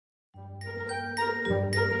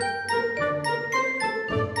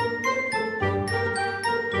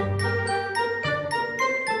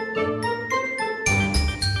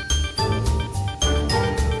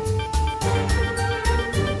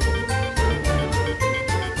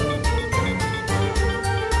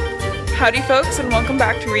Howdy, folks, and welcome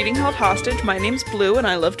back to Reading Held Hostage. My name's Blue, and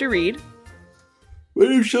I love to read. My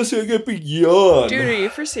name's Jesse, I get beyond. Dude, are you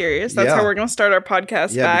for serious? That's how we're going to start our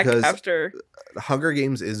podcast back after... Hunger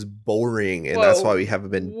Games is boring, and that's why we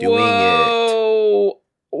haven't been doing it.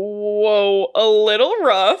 Whoa, a little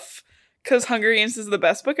rough, because Hunger Games is the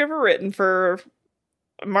best book ever written for...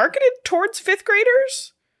 marketed towards 5th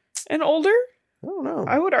graders and older? I don't know.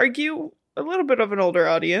 I would argue a little bit of an older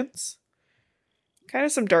audience. Kind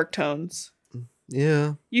of some dark tones.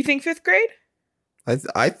 Yeah. You think 5th grade?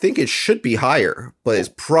 I think it should be higher, but it's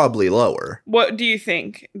probably lower. What do you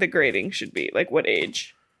think the grading should be? Like, what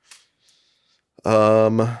age?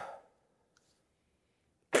 No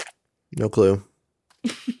clue.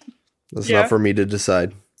 That's not for me to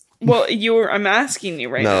decide. Well, I'm asking you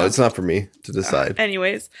right now. No, it's not for me to decide.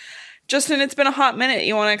 Anyways, Justin, it's been a hot minute.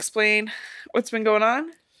 You want to explain what's been going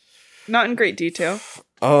on? Not in great detail.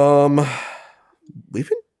 We've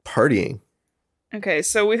been partying. Okay,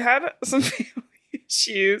 so we've had some family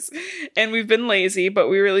issues, and we've been lazy, but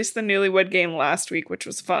we released the Newlywed Game last week, which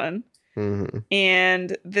was fun. Mm-hmm.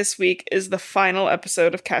 And this week is the final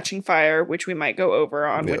episode of Catching Fire, which we might go over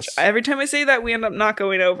on, which every time I say that, we end up not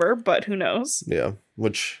going over, but who knows? Yeah,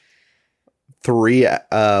 which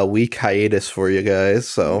 3-week hiatus for you guys,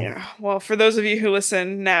 so. Yeah, well, for those of you who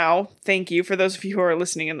listen now, thank you. For those of you who are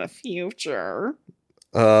listening in the future...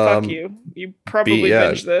 fuck you. You probably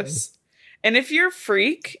binge this. And if you're a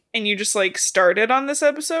freak and you just started on this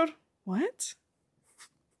episode, what?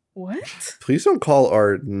 Please don't call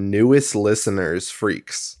our newest listeners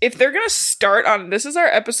freaks. If they're gonna start on, this is our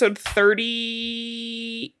episode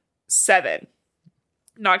 37,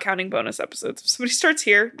 not counting bonus episodes. If somebody starts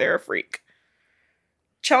here, they're a freak.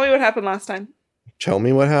 Tell me what happened last time. Tell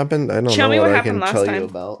me what happened? I don't know what I can tell you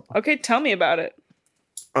about. Okay, tell me about it.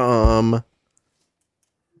 I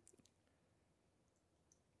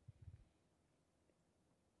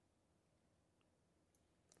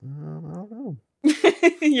don't know.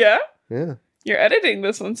 Yeah? Yeah. You're editing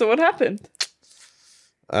this one, so what happened?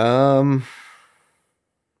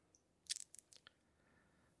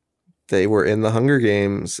 They were in the Hunger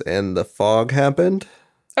Games and the fog happened.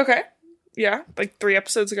 Okay. Yeah, 3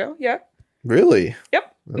 episodes ago. Yeah. Really?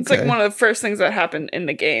 Yep. It's one of the first things that happened in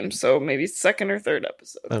the game, so maybe 2nd or 3rd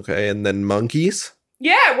episode. Okay, and then monkeys?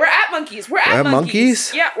 Yeah, we're at monkeys. We're at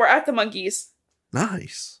monkeys? Yeah, we're at the monkeys.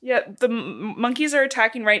 Nice. Yeah, the monkeys are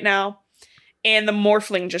attacking right now, and the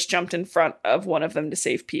morphling just jumped in front of one of them to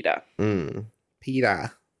save PETA.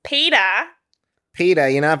 PETA,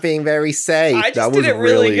 you're not being very safe. I just did it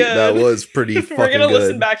really good. That was pretty fucking good. We're going to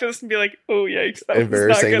listen back to this and be like, oh, yikes, that embarrassing.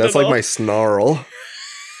 Was not good. That's like my snarl.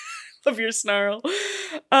 Love your snarl.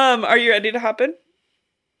 Are you ready to hop in?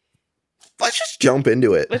 Let's just jump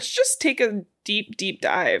into it. Let's just take a deep, deep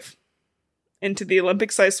dive into the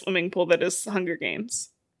Olympic-sized swimming pool that is Hunger Games.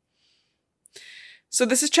 So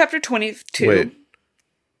this is chapter 22. Wait.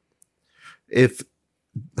 If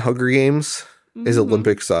Hunger Games is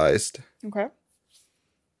Olympic-sized, okay,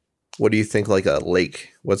 what do you think, a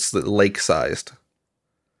lake? What's the lake-sized?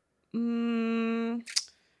 Something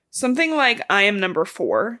like I Am Number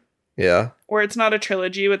 4. Yeah. Where it's not a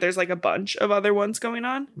trilogy, but there's a bunch of other ones going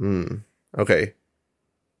on. Okay.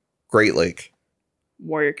 Great Lake.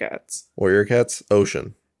 Warrior Cats.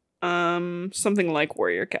 Ocean. Something like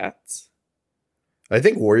Warrior Cats. I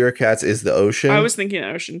think Warrior Cats is the ocean. I was thinking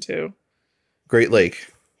ocean too. Great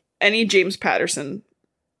Lake. Any James Patterson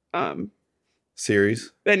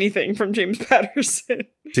series. Anything from James Patterson.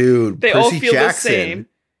 Dude, they all feel the same.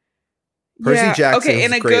 Percy Jackson. Okay,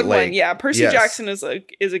 and a good one. Yeah, Percy Jackson is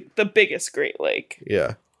the biggest Great Lake.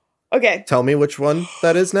 Yeah. Okay. Tell me which one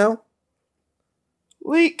that is now.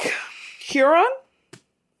 Lake Huron?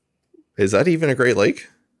 Is that even a Great Lake?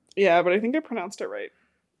 Yeah, but I think I pronounced it right.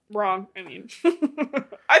 Wrong. I mean,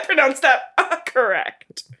 I pronounced that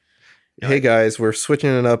correct. Hey guys, we're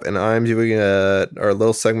switching it up, and I'm doing our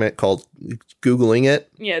little segment called Googling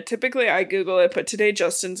It. Yeah, typically I Google it, but today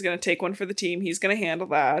Justin's going to take one for the team. He's going to handle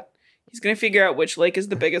that. He's going to figure out which lake is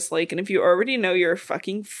the biggest lake, and if you already know, you're a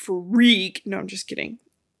fucking freak. No, I'm just kidding.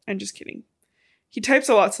 He types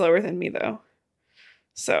a lot slower than me, though.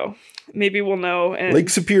 So, maybe we'll know. And Lake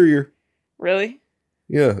Superior. Really?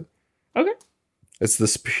 Yeah. Okay. It's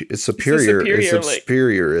superior. It's the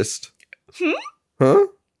superiorist. Huh?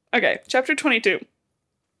 Okay, chapter 22.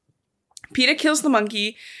 PETA kills the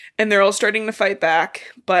monkey, and they're all starting to fight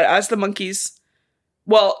back, but as the monkeys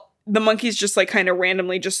just kind of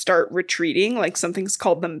randomly just start retreating, like something's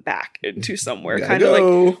called them back into somewhere. Kind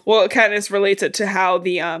of it kind of relates it to how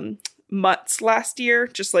the mutts last year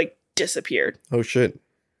just disappeared. Oh shit.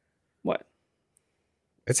 What?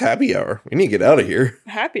 It's happy hour. We need to get out of here.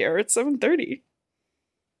 Happy hour. It's 7:30.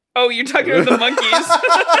 Oh, you're talking about the monkeys.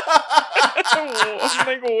 I'm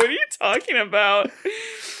like, what are you talking about?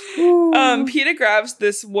 PETA grabs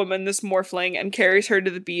this woman, this morphling, and carries her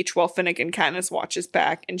to the beach while Finnick and Katniss watches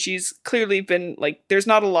back. And she's clearly been, like, there's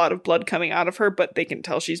not a lot of blood coming out of her, but they can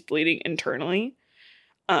tell she's bleeding internally.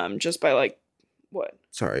 Just by, like, what?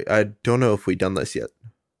 Sorry, I don't know if we've done this yet.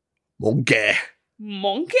 Monkey.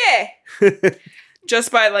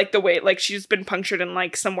 Just by, like, the way, like, she's been punctured in,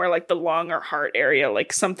 like, somewhere, like, the lung or heart area.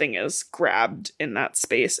 Like, something is grabbed in that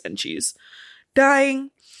space, and she's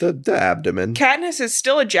dying. The abdomen. Katniss is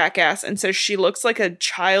still a jackass and says she looks like a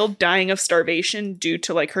child dying of starvation due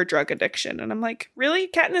to, like, her drug addiction. And I'm like, really?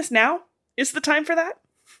 Katniss, now? Is the time for that?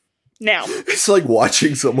 Now. It's like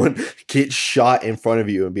watching someone get shot in front of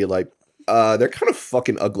you and be like, they're kind of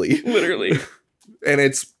fucking ugly. Literally. And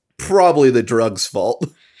it's probably the drug's fault.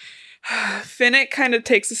 Finnick kind of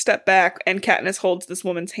takes a step back, and Katniss holds this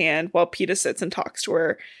woman's hand while PETA sits and talks to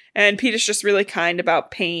her. And PETA's just really kind about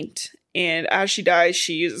paint. And as she dies,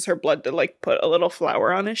 she uses her blood to, like, put a little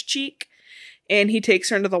flower on his cheek. And he takes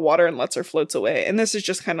her into the water and lets her float away. And this is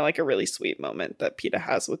just kind of like a really sweet moment that PETA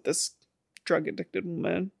has with this drug-addicted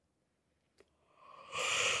woman.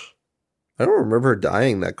 I don't remember her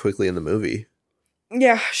dying that quickly in the movie.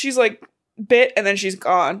 Yeah, she's, like, bit and then she's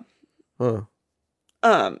gone. Huh.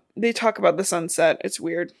 They talk about the sunset. It's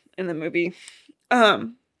weird in the movie.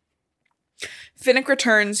 Finnick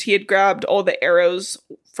returns. He had grabbed all the arrows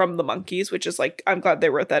from the monkeys, which is like, I'm glad they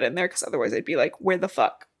wrote that in there, because otherwise I'd be like, where the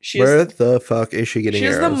fuck? Where the fuck is she getting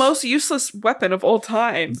arrows? She's the most useless weapon of all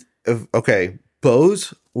time. Okay,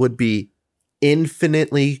 bows would be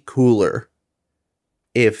infinitely cooler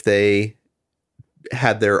if they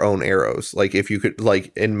had their own arrows. Like, if you could,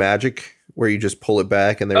 like, in Magic, where you just pull it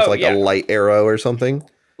back and there's a light arrow or something.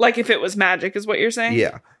 Like if it was magic, is what you're saying?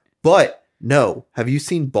 Yeah. But, no. Have you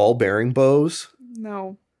seen ball bearing bows?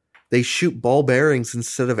 No. They shoot ball bearings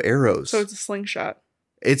instead of arrows. So it's a slingshot.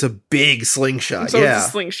 It's a big slingshot, So it's a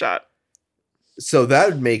slingshot. So that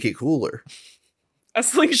would make it cooler. A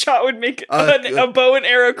slingshot would make a bow and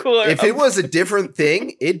arrow cooler. If it was a different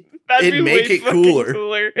thing, it'd be make it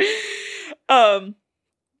cooler.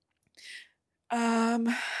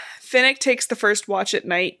 Finnick takes the first watch at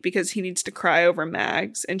night because he needs to cry over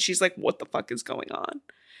Mags, and she's like, what the fuck is going on?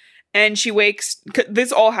 And she wakes.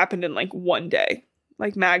 This all happened in, like, one day.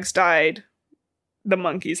 Like, Mags died. The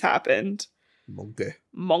monkeys happened.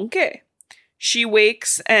 Monkey. She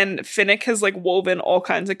wakes, and Finnick has, like, woven all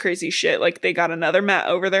kinds of crazy shit. Like, they got another mat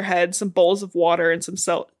over their head, some bowls of water, and some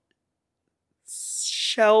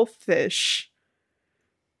shellfish.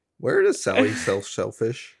 Where does Sally sell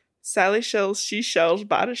shellfish? Sally shells seashells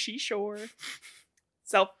by the seashore.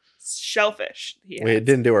 Shellfish. We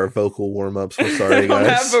didn't do our vocal warm-ups. We're sorry, guys. I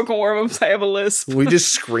don't have vocal warm-ups. I have a lisp. We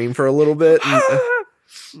just scream for a little bit.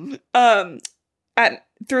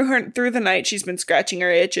 Through the night, she's been scratching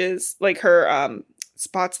her itches, like her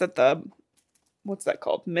spots that the, what's that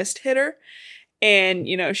called? Mist hit her. And,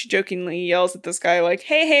 you know, she jokingly yells at this guy like,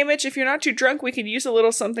 hey, Mitch, if you're not too drunk, we could use a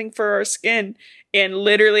little something for our skin. And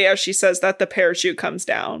literally as she says that, the parachute comes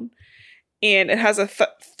down. And it has a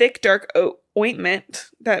thick, dark ointment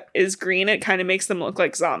that is green. It kind of makes them look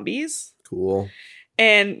like zombies. Cool.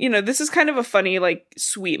 And, you know, this is kind of a funny, like,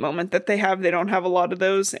 sweet moment that they have. They don't have a lot of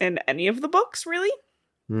those in any of the books, really.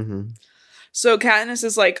 Mm-hmm. So Katniss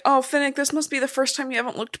is like, oh, Finnick, this must be the first time you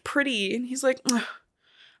haven't looked pretty. And he's like,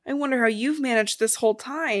 I wonder how you've managed this whole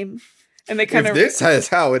time. And they kind of... This is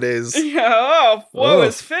how it is. Yeah, oh, woe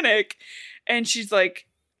is Finnick. And she's like,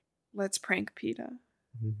 let's prank PETA.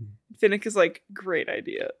 Mm-hmm. Finnick is like, great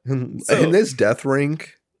idea. So, in this death ring,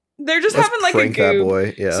 they're just having like a goob. That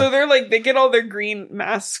boy. Yeah. So they're like, they get all their green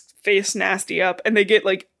mask face nasty up, and they get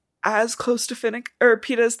like as close to Finnick or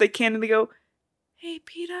PETA as they can, and they go, hey,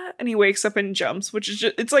 PETA. And he wakes up and jumps, which is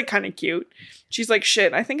just, it's like kind of cute. She's like,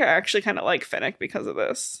 shit, I think I actually kind of like Finnick because of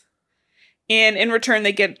this. And in return,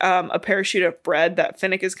 they get a parachute of bread that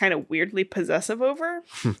Finnick is kind of weirdly possessive over.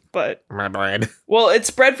 But my bread. Well, it's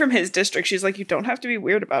bread from his district. She's like, you don't have to be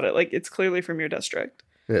weird about it. Like, it's clearly from your district.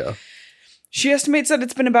 Yeah. She estimates that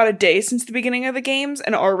it's been about a day since the beginning of the games,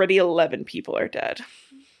 and already 11 people are dead.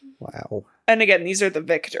 Wow. And again, these are the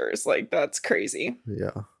victors. Like, that's crazy.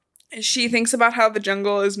 Yeah. She thinks about how the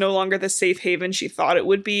jungle is no longer the safe haven she thought it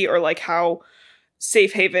would be, or like how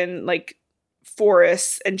safe haven, like,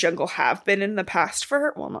 forests and jungle have been in the past for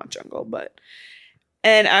her. Well, not jungle, but...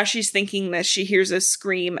 And as she's thinking this, she hears a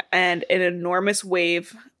scream, and an enormous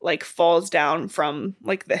wave, like, falls down from,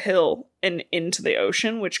 like, the hill and into the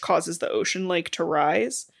ocean, which causes the ocean lake to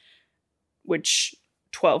rise, which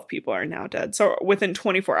 12 people are now dead. So within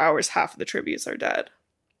 24 hours, half of the tributes are dead.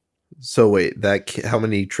 So wait, how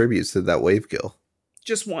many tributes did that wave kill?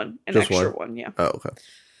 Just one. An Just extra one, yeah. Oh, okay.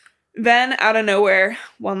 Then out of nowhere,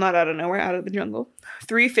 well, not out of nowhere, out of the jungle,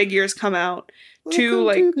 3 figures come out. Two,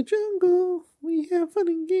 like, to the jungle, we have fun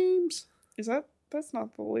and games. That's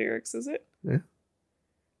not the lyrics, is it? Yeah.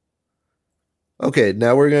 Okay,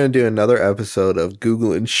 now we're going to do another episode of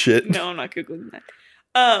Googling shit. No, I'm not Googling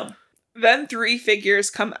that. Then 3 figures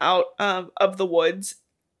come out of the woods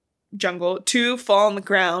jungle. 2 fall on the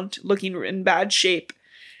ground looking in bad shape.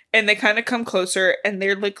 And they kind of come closer and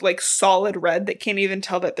they look like solid red. They can't even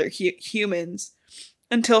tell that they're humans.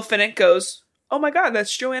 Until Finnick goes, "Oh my god,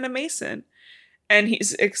 that's Joanna Mason." And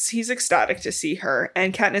he's ecstatic to see her.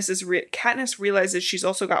 And Katniss realizes she's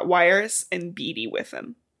also got Wyrus and Beetee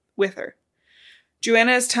with her.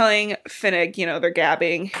 Joanna is telling Finnick, they're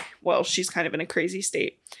gabbing. Well, she's kind of in a crazy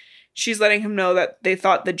state. She's letting him know that they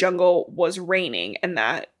thought the jungle was raining and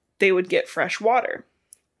that they would get fresh water.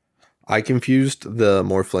 I confused the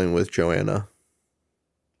Morphling with Joanna.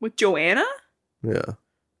 With Joanna? Yeah.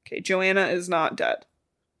 Okay, Joanna is not dead.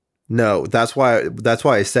 No, that's why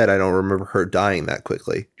I said I don't remember her dying that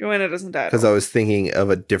quickly. Joanna doesn't die. Because I was thinking of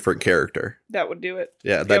a different character. That would do it.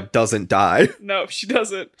 Yeah, that doesn't die. No, she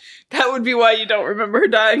doesn't. That would be why you don't remember her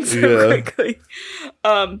dying so quickly.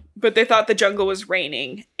 But they thought the jungle was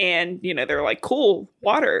raining and, they're like, cool,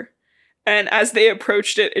 water. And as they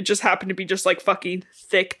approached it, it just happened to be just like fucking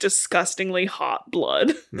thick, disgustingly hot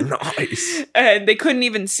blood. Nice. And they couldn't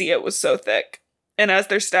even see it was so thick. And as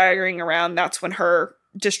they're staggering around, that's when her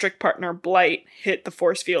district partner Blight hit the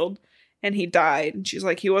force field and he died. And she's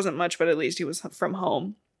like, he wasn't much, but at least he was from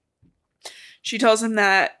home. She tells him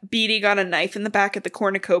that Beetee got a knife in the back at the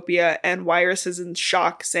cornucopia and Wyrus is in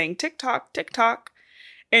shock saying, "Tick-tock, tick-tock."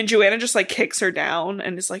 And Joanna just like kicks her down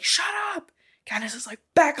and is like, "Shut up." Katniss is like,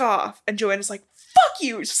 "Back off." And Joanna's like, "Fuck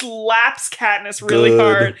you." Slaps Katniss really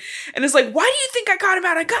hard. And is like, "Why do you think I got him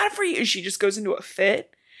out? I got it for you." And she just goes into a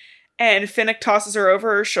fit. And Finnick tosses her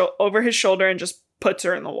over his shoulder and just puts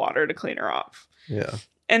her in the water to clean her off. Yeah.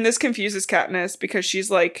 And this confuses Katniss because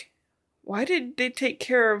she's like, why did they take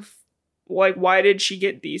care of, why did she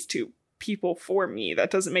get these 2 people for me?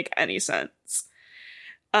 That doesn't make any sense.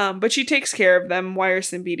 But she takes care of them,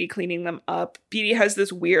 Wyrus and Beetee, cleaning them up. Beetee has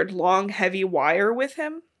this weird, long, heavy wire with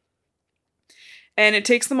him. And it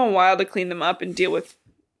takes them a while to clean them up and deal with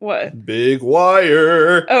what? Big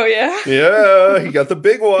wire. Oh, yeah? Yeah, he got the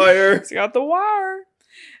big wire. He got the wire.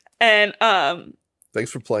 And, thanks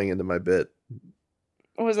for playing into my bit.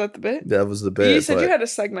 was that the bit? That was the bit. You said you had a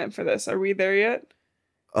segment for this. Are we there yet?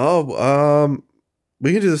 Oh,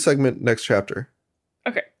 we can do the segment next chapter.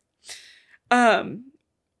 Okay.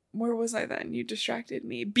 Where was I then? You distracted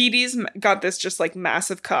me. Beetee's got this just like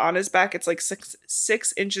massive cut on his back. It's like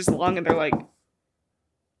 6 inches long, and they're like,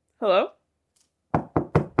 "Hello?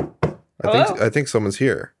 I think someone's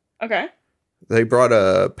here." Okay. They brought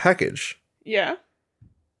a package. Yeah.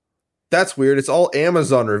 That's weird. It's all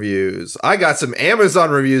Amazon reviews. I got some Amazon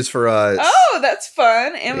reviews for us. Oh, that's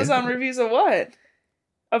fun. Amazon reviews of what?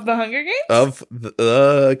 Of the Hunger Games? Of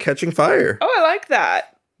the Catching Fire. Oh, I like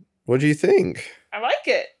that. What do you think? I like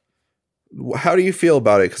it. How do you feel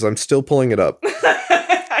about it? Because I'm still pulling it up.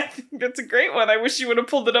 I think that's a great one. I wish you would have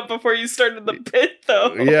pulled it up before you started the bit,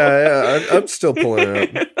 though. Yeah, I'm still pulling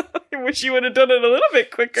it up. I wish you would have done it a little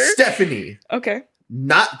bit quicker. Stephanie. Okay.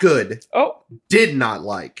 Not good. Oh. Did not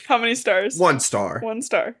like. How many stars? 1 star. 1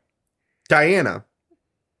 star. Diana.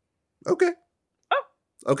 Okay. Oh.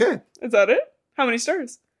 Okay. Is that it? How many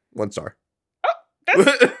stars? 1 star. Oh,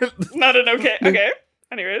 that's not an okay. Okay.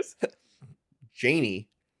 Anyways. Janie.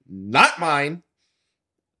 Not mine.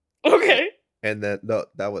 Okay. And then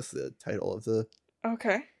that was the title of the.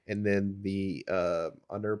 Okay. And then the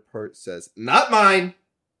under part says, "Not mine."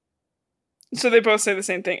 So they both say the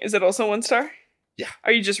same thing. Is it also 1 star? Yeah.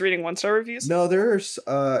 Are you just reading 1-star reviews? No, there's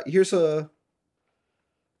here's a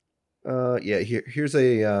here's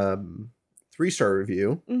a 3-star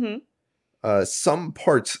review. Mm-hmm. Some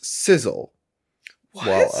parts sizzle, What?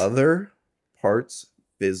 while other parts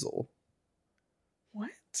fizzle.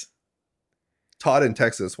 What? Todd in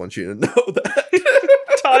Texas wants you to know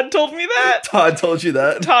that. Todd told me that. Todd told you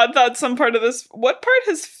that. Todd thought some part of this. What part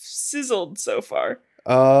has sizzled so far?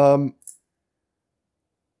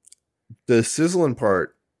 The sizzling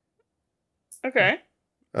part. Okay.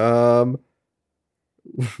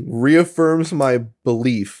 Reaffirms my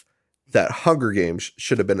belief that Hunger Games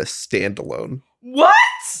should have been a standalone. What?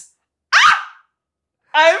 Ah!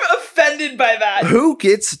 I'm offended by that. Who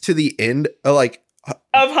gets to the end? Like,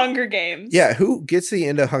 of Hunger Games. Yeah, who gets the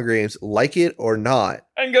end of Hunger Games, like it or not?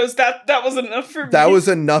 And goes, that was enough for me. That was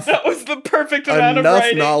enough. That was the perfect amount of enough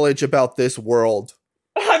writing. knowledge about this world.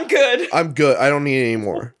 I'm good. I'm good. I don't need any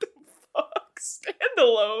more. Fuck,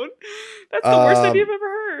 standalone. That's the worst idea I've ever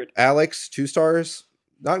heard. Alex, 2 stars.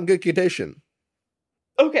 Not in good condition.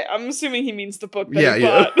 Okay, I'm assuming he means the book that he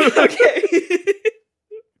bought.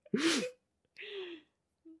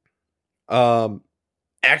 Okay.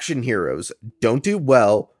 Action heroes don't do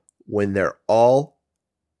well when they're all...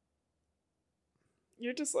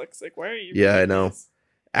 You're dyslexic. Why are you? Yeah, I know. This?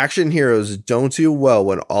 Action heroes don't do well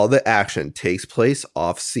when all the action takes place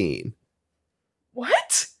off scene.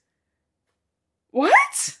 What?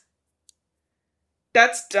 What?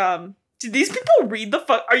 That's dumb. Did these people read the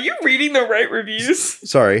fuck? Are you reading the right reviews?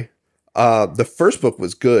 Sorry. The first book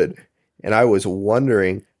was good, and I was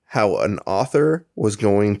wondering how an author was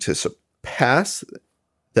going to surpass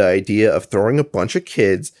the idea of throwing a bunch of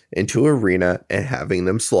kids into an arena and having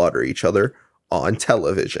them slaughter each other on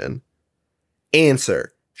television.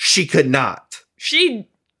 Answer: she could not.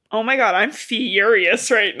 Oh my god, I'm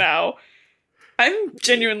furious right now. I'm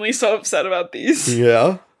genuinely so upset about these.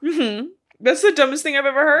 Yeah? Mm-hmm. That's the dumbest thing I've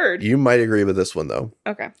ever heard. You might agree with this one, though.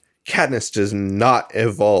 Okay. Katniss does not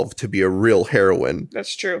evolve to be a real heroine.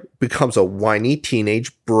 That's true. Becomes a whiny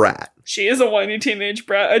teenage brat. She is a whiny teenage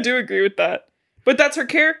brat. I do agree with that. But that's her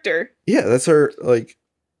character. Yeah, that's her, like...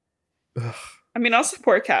 Ugh. I mean, I'll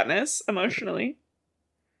support Katniss emotionally.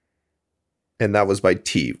 And that was by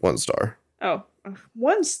T, 1 star. Oh,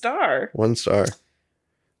 1 star? 1 star.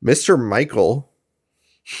 Mr. Michael...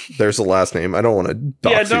 There's a last name. I don't want to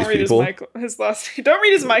dox don't read people. His last name. Don't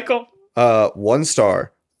read his Michael. 1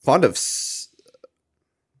 star. Fond of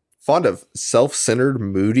self-centered,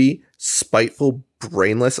 moody, spiteful,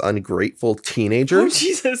 brainless, ungrateful teenagers. Oh,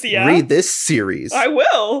 Jesus, yeah. Read this series. I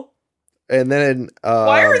will. And then...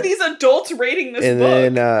 why are these adults rating this book? And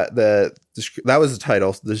then that was the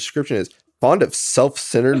title. The description is, fond of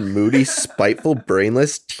self-centered, moody, spiteful,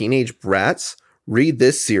 brainless, teenage brats. Read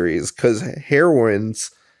this series, because heroine's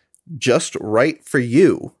just right for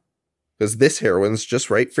you. Because this heroine's just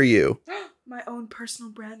right for you. My own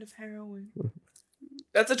personal brand of heroin.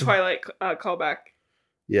 That's a Twilight callback.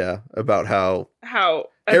 Yeah, about how how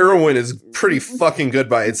heroin is pretty fucking good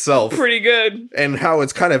by itself. Pretty good. And how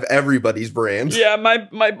it's kind of everybody's brand. Yeah,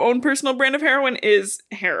 my own personal brand of heroin is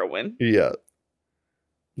heroin. Yeah.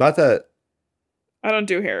 Not that... I don't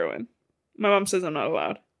do heroin. My mom says I'm not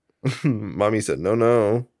allowed. Mommy said,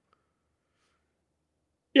 no.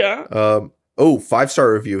 Yeah.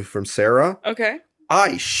 5-star review from Sarah. Okay.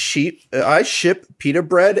 I ship pita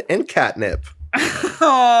bread and catnip.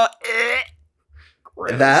 Oh,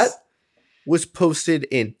 that was posted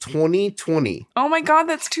in 2020. Oh my god,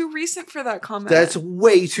 that's too recent for that comment. That's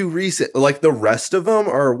way too recent. Like the rest of them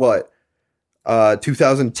are what?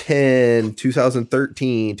 2010,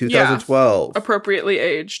 2013, 2012. Yeah, appropriately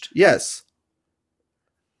aged. Yes.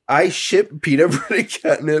 I ship pita bread and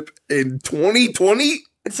catnip in 2020.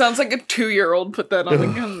 It sounds like a 2-year-old put that on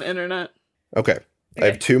the internet. Okay. I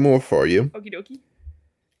have 2 more for you. Okie dokie.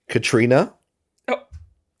 Katrina. Oh,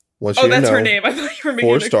 that's her name. I thought you were making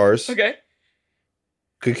 4 stars. Okay.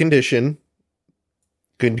 Good condition.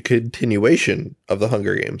 Good continuation of the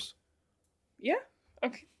Hunger Games. Yeah.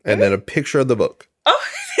 Okay. And then a picture of the book. Oh.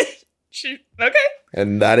 Okay.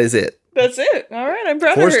 And that is it. That's it. All right. I'm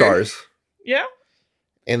proud of her. 4 stars. Yeah.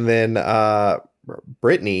 And then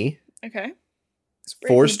Brittany. Okay.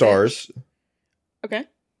 4 stars. Okay.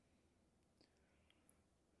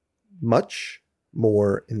 Much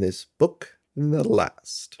more in this book than the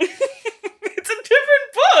last. It's a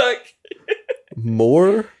different book.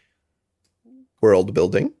 More world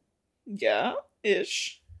building. Yeah.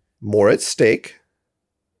 Ish. More at stake.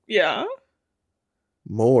 Yeah.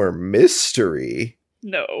 More mystery.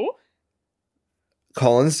 No.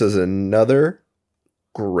 Collins does another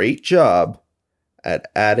great job at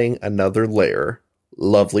adding another layer.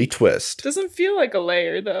 Lovely twist. Doesn't feel like a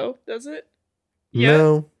layer, though, does it? Yeah.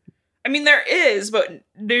 No. I mean, there is, but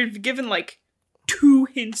they've given, 2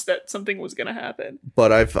 hints that something was going to happen.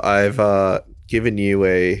 But I've given you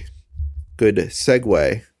a good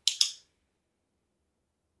segue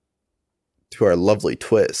to our lovely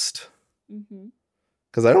twist. Mm-hmm.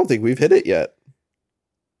 Because I don't think we've hit it yet.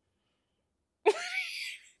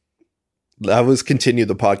 That was continue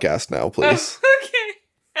the podcast now, please. Oh,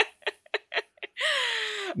 okay.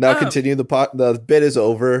 Now continue the bit is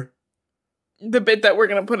over. The bit that we're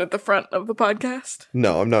going to put at the front of the podcast?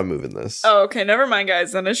 No, I'm not moving this. Oh, okay. Never mind,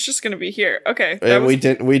 guys. Then it's just going to be here. Okay. And we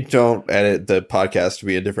don't edit the podcast to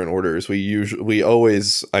be in different orders. We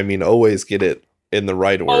always get it in the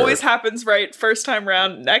right order. Always happens right first time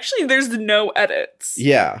round. Actually, there's no edits.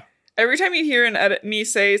 Yeah. Every time you hear me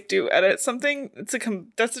say edit something,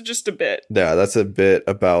 that's just a bit. Yeah, that's a bit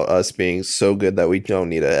about us being so good that we don't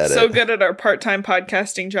need to edit. So good at our part-time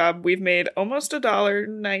podcasting job, we've made almost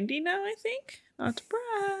 $1.90 now, I think. Not to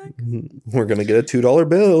brag. We're going to get a $2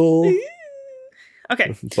 bill.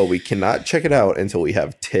 Okay. But we cannot check it out until we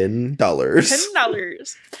have $10.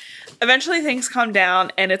 $10. Eventually things calm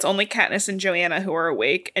down, and it's only Katniss and Joanna who are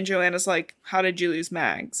awake. And Joanna's like, how did you lose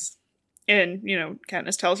Mags? And,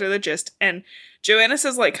 Katniss tells her the gist. And Joanna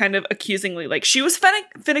says, like, kind of accusingly, like, she was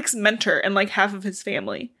Finnick's mentor and, like, half of his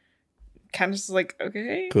family. Katniss is like,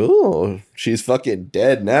 okay. Cool. She's fucking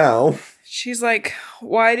dead now. She's like,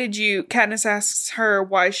 why did you... Katniss asks her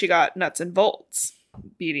why she got nuts and bolts.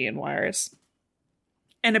 Beatty and Wires.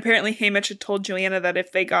 And apparently Haymitch had told Joanna that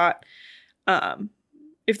if they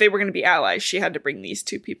were going to be allies, she had to bring these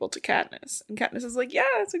two people to Katniss. And Katniss is like, yeah,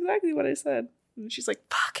 that's exactly what I said. And she's like,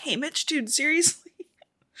 fuck, Haymitch, dude, seriously?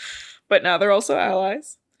 But now they're also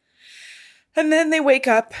allies. And then they wake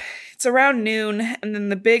up. It's around noon, and then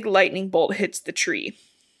the big lightning bolt hits the tree.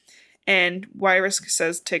 And Wyrus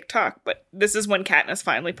says tick-tock, but this is when Katniss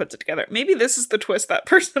finally puts it together. Maybe this is the twist that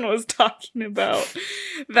person was talking about.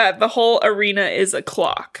 That the whole arena is a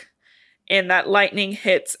clock. And that lightning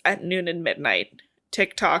hits at noon and midnight.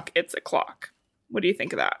 Tick-tock, it's a clock. What do you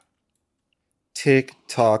think of that?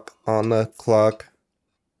 Tick-tock on the clock.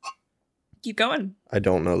 Keep going. I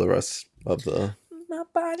don't know the rest of the... My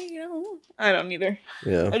body, I don't either.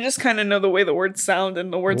 Yeah. I just kind of know the way the words sound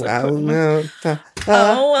and the words I put in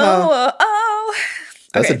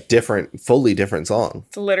That's Okay. a fully different song.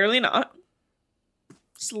 It's literally not.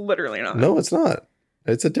 It's literally not. No, it's not.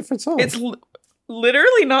 It's a different song. It's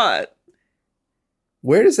literally not.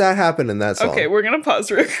 Where does that happen in that song? Okay, we're going to pause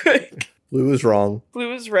real quick. Blue is wrong.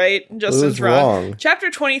 Blue is right. Justin's Blue is wrong. Chapter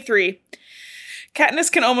 23.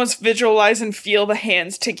 Katniss can almost visualize and feel the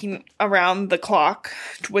hands ticking around the clock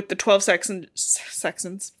with the 12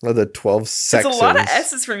 sections. Oh, the 12 sections. It's a lot of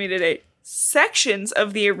S's for me today. Sections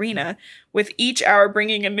of the arena, with each hour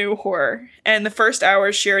bringing a new horror. And the first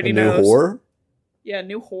hour, she already knows. New horror? Yeah,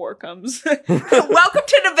 new horror comes. Welcome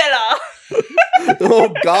to the villa!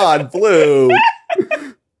 Oh, God, Blue.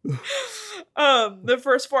 The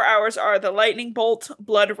first 4 hours are the lightning bolt,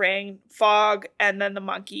 blood rain, fog, and then the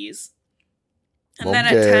monkeys. And then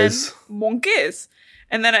at 10, monkeys.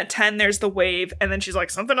 And then at 10, there's the wave. And then she's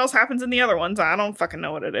like, something else happens in the other ones. I don't fucking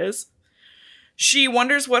know what it is. She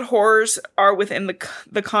wonders what horrors are within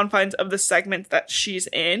the confines of the segment that she's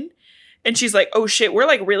in. And she's like, oh shit, we're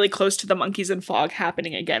like really close to the monkeys and fog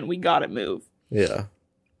happening again. We gotta move. Yeah.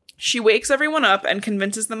 She wakes everyone up and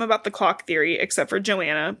convinces them about the clock theory, except for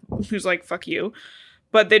Joanna, who's like, fuck you.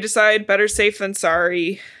 But they decide better safe than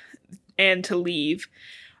sorry and to leave.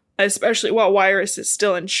 Especially while Wyrus is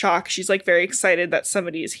still in shock. She's like very excited that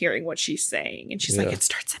somebody is hearing what she's saying. And she's like, it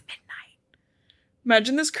starts at midnight.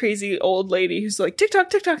 Imagine this crazy old lady who's like,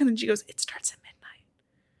 tick-tock, tick-tock. And then she goes, it starts at midnight.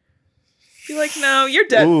 Be like, no, you're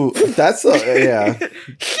dead. Ooh, that's yeah.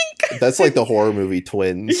 That's like the horror movie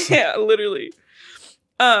Twins. Yeah, literally.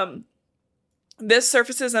 This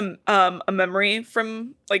surfaces a memory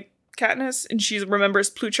from like Katniss, and she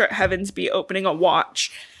remembers Pluchart Heavensby opening a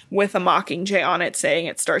watch with a Mockingjay on it saying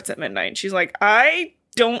it starts at midnight. She's like, I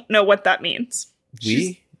don't know what that means.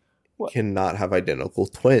 We cannot have identical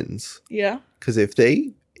twins. Yeah. Because if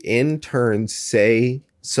they in turn say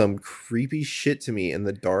some creepy shit to me in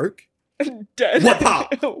the dark, dead.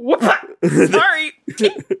 Whoop-a! Sorry.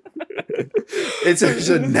 It's just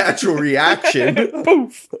a natural reaction.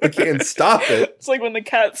 Poof. I can't stop it. It's like when the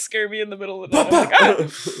cats scare me in the middle of the night. I'm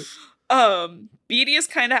like, ah. Beatty is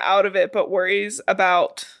kind of out of it, but worries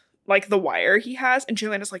about like the wire he has. And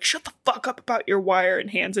Joanna's like, shut the fuck up about your wire,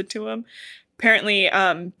 and hands it to him. Apparently,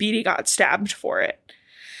 Beatty got stabbed for it.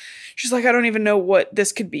 She's like, I don't even know what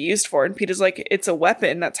this could be used for. And Peter's like, it's a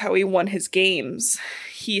weapon. That's how he won his games.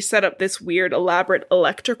 He set up this weird, elaborate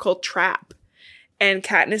electrical trap. And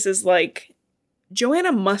Katniss is like,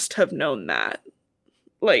 Joanna must have known that.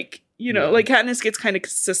 Like, like Katniss gets kind of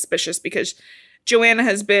suspicious because Joanna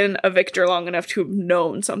has been a victor long enough to have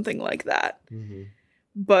known something like that. Mm-hmm.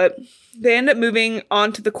 But they end up moving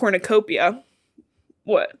on to the cornucopia.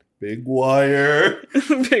 What? Big wire.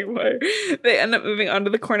 Big wire. They end up moving on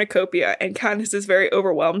to the cornucopia, and Katniss is very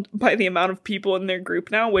overwhelmed by the amount of people in their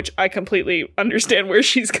group now, which I completely understand where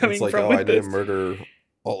she's coming it's like, from. Oh, I didn't murder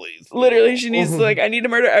all these. Literally, she needs to, like, I need to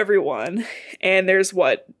murder everyone. And there's,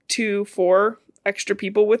 4 extra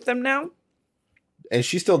people with them now? And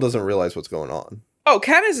she still doesn't realize what's going on. Oh,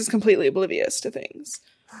 Katniss is completely oblivious to things.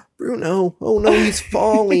 Bruno, oh no, he's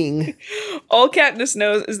falling. All Katniss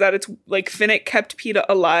knows is that it's like Finnick kept Peeta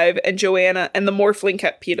alive and Joanna and the Morphling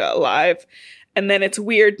kept Peeta alive. And then it's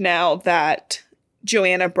weird now that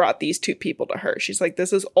Joanna brought these two people to her. She's like,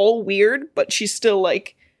 this is all weird, but she's still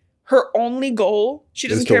like, her only goal, she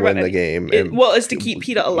doesn't care about the game. Is to keep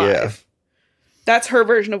Peeta alive. Yeah. That's her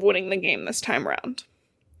version of winning the game this time around.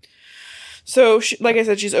 So, like I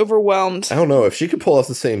said, she's overwhelmed. I don't know if she could pull off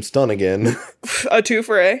the same stunt again. A two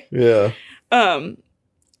for A. Yeah.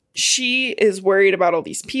 She is worried about all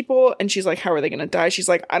these people, and she's like, how are they going to die? She's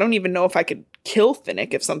like, I don't even know if I could kill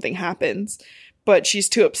Finnick if something happens. But she's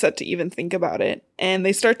too upset to even think about it. And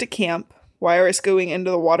they start to camp. Wyrus going into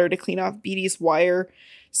the water to clean off Beetie's wire,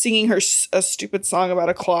 singing her a stupid song about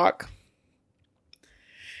a clock.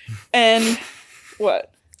 And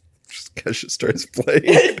what? Just because she starts playing.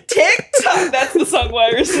 TikTok! That's the song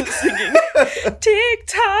Wyrus is singing.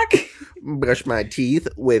 TikTok! Brush my teeth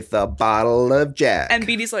with a bottle of Jack. And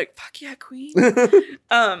Beetie's like, fuck yeah, queen.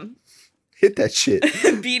 Hit that shit.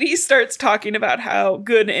 Beetee starts talking about how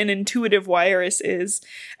good and intuitive Wyrus is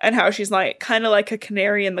and how she's like kind of like a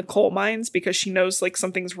canary in the coal mines because she knows like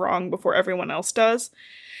something's wrong before everyone else does.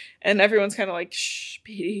 And everyone's kind of like, shh,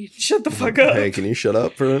 Beetee, shut the fuck up. Hey, can you shut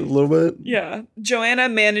up for a little bit? Yeah. Joanna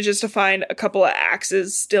manages to find a couple of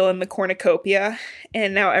axes still in the cornucopia,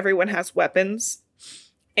 and now everyone has weapons.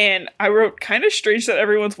 And I wrote, kind of strange that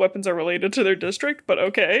everyone's weapons are related to their district, but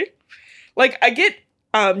okay. Like, I get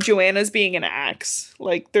Joanna's being an axe.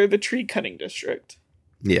 Like, they're the tree cutting district.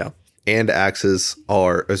 Yeah. And axes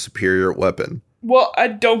are a superior weapon. Well, I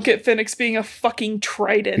don't get Finnick's being a fucking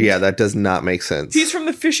trident. Yeah, that does not make sense. He's from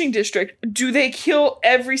the fishing district. Do they kill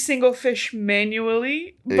every single fish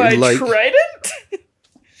manually by trident?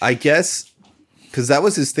 I guess, because that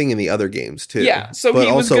was his thing in the other games, too. Yeah, so but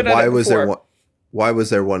he was also, good at it before. Why was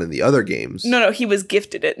there one in the other games? No, he was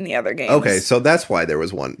gifted it in the other games. Okay, so that's why there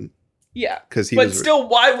was one. Yeah, but still,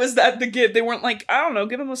 why was that the gift? They weren't like, I don't know,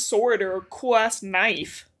 give him a sword or a cool-ass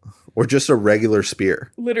knife. Or just a regular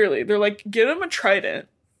spear. Literally. They're like, get him a trident.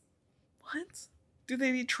 What? Do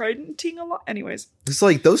they be tridenting a lot? Anyways. It's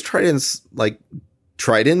like, those tridents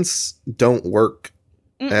don't work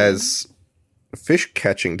as fish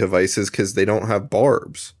catching devices because they don't have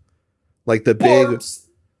barbs. Like the barbs.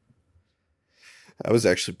 That was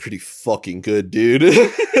actually pretty fucking good, dude.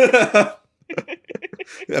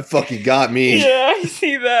 That fucking got me. Yeah, I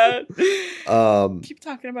see that. Keep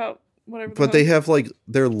talking about whatever. But they have like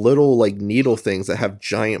their little like needle things that have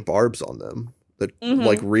giant barbs on them. That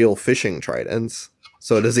like real fishing tridents.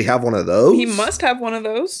 So does he have one of those? He must have one of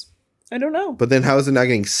those. I don't know. But then how is it not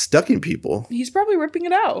getting stuck in people? He's probably ripping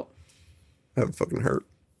it out. That would fucking hurt.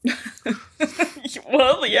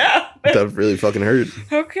 Well, yeah. That would really fucking hurt.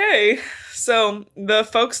 Okay. So the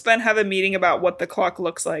folks then have a meeting about what the clock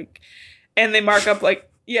looks like. And they mark up like,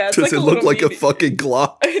 yeah, it's does like it look like a fucking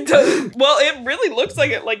clock? It does. Well, it really looks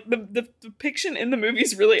like it. Like the depiction in the movie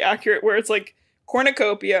is really accurate, where it's like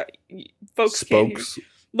cornucopia. Folks spokes. Can't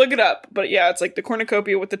look it up, but yeah, it's like the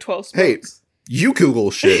cornucopia with the 12 spokes. Hey, you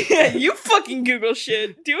Google shit. Yeah, you fucking Google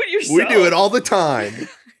shit. Do it yourself. We do it all the time.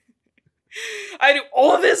 I do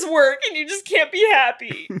all this work, and you just can't be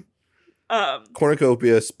happy.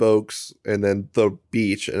 Cornucopia, spokes, and then the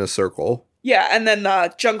beach in a circle. Yeah, and then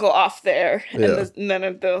the jungle off there, and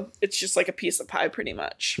then it's just like a piece of pie, pretty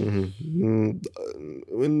much. Mm-hmm.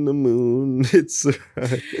 When the moon hits.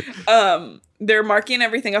 They're marking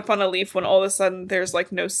everything up on a leaf when all of a sudden there's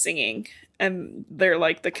like no singing, and they're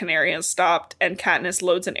like the canary has stopped, and Katniss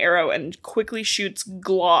loads an arrow and quickly shoots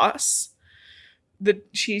Gloss.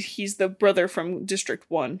 He's the brother from District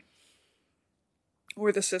 1.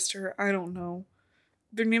 Or the sister, I don't know.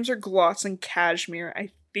 Their names are Gloss and Cashmere. I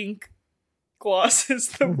think Gloss is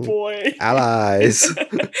the boy. Allies.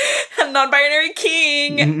 Non-binary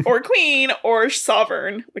king or queen or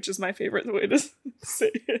sovereign, which is my favorite way to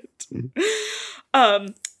say it.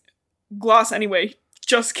 Gloss, anyway,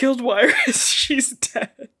 just killed Wyrus. She's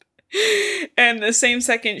dead. And the same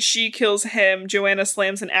second she kills him, Joanna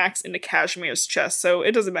slams an axe into Cashmere's chest. So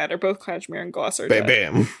it doesn't matter. Both Cashmere and Gloss are dead.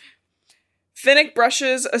 Bam. Finnick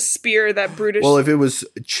brushes a spear that Brutus... Well, if it was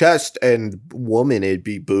chest and woman, it'd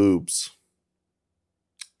be boobs.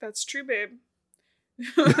 That's true, babe.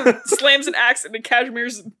 Slams an axe into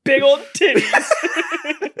Cashmere's big old titties.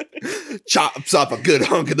 Chops up a good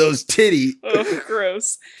hunk of those titties. Oh,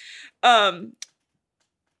 gross.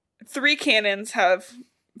 3 cannons have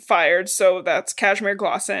fired, so that's Cashmere,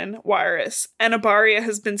 Glosson, Wyrus. And Abaria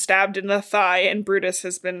has been stabbed in the thigh, and Brutus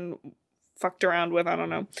has been fucked around with, I don't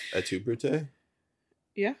know. A tu Brute?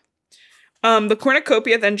 Yeah. The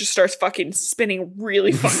cornucopia then just starts fucking spinning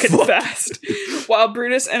really fucking fast. while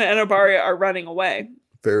Brutus and Anabaria are running away.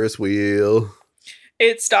 Ferris wheel.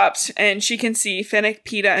 It stops, and she can see Finnick,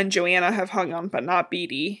 Peeta, and Joanna have hung on, but not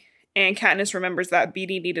Beetee. And Katniss remembers that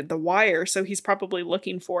Beetee needed the wire, so he's probably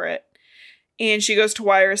looking for it. And she goes to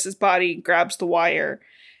Wiress's body, grabs the wire,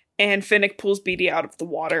 and Finnick pulls Beetee out of the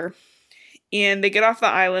water. And they get off the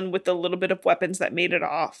island with the little bit of weapons that made it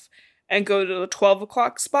off and go to the 12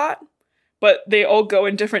 o'clock spot. But they all go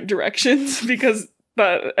in different directions because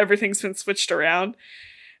everything's been switched around.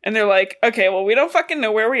 And they're like, okay, well, we don't fucking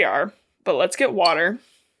know where we are, but let's get water.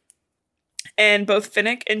 And both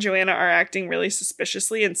Finnick and Joanna are acting really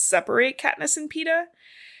suspiciously and separate Katniss and Peeta.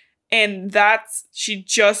 And she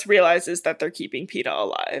just realizes that they're keeping Peeta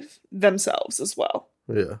alive themselves as well.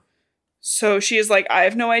 Yeah. So she is like, I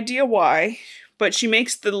have no idea why, but she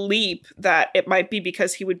makes the leap that it might be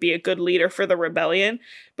because he would be a good leader for the rebellion.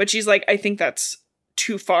 But she's like, I think that's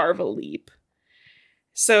too far of a leap.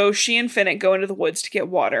 So she and Finnick go into the woods to get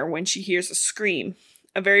water when she hears a scream,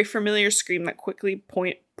 a very familiar scream that quickly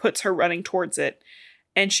puts her running towards it.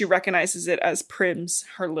 And she recognizes it as Prim's,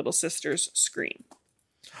 her little sister's, scream.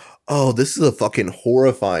 Oh, this is a fucking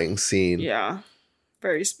horrifying scene. Yeah,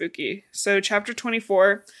 very spooky. So chapter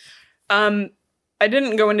 24, I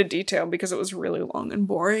didn't go into detail because it was really long and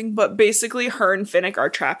boring, but basically her and Finnick are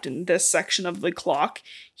trapped in this section of the clock,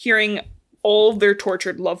 hearing all of their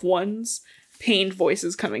tortured loved ones' pained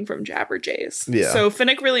voices coming from Jabberjays. Yeah. So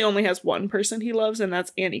Finnick really only has one person he loves, and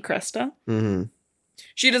that's Annie Cresta. Mm-hmm.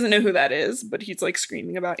 She doesn't know who that is, but he's like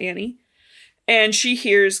screaming about Annie. And she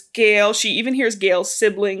hears Gale. She even hears Gale's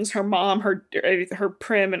siblings, her mom, her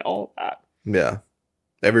Prim, and all of that. Yeah.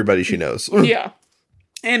 Everybody she knows. Yeah.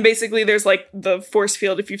 And basically there's like the force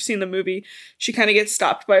field. If you've seen the movie, she kind of gets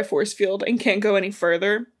stopped by a force field and can't go any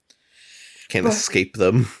further. Can't escape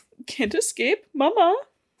them. Can't escape, mama.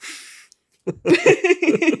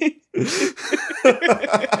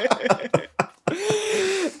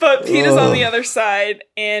 But Peeta's on the other side,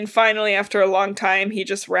 and finally, after a long time, he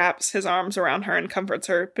just wraps his arms around her and comforts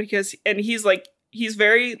her and he's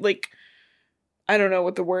very like, I don't know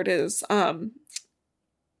what the word is. I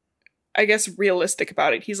guess realistic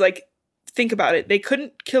about it. He's like, think about it. They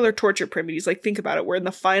couldn't kill or torture Prim. He's like, think about it. We're in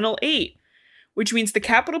the final 8, which means the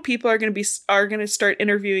capital people are going to start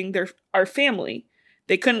interviewing our family.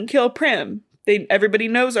 They couldn't kill Prim. Everybody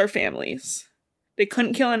knows our families. They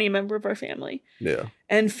couldn't kill any member of our family. Yeah.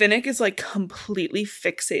 And Finnick is like completely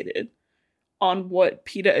fixated on what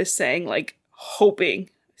Peeta is saying, like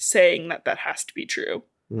saying that has to be true.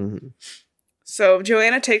 Mm-hmm. So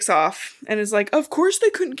Joanna takes off and is like, of course they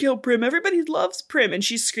couldn't kill Prim. Everybody loves Prim. And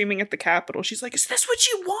she's screaming at the Capitol. She's like, is this what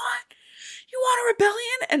you want? You want a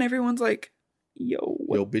rebellion? And everyone's like, yo,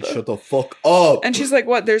 bitch, shut the fuck up. And she's like,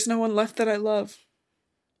 what? There's no one left that I love.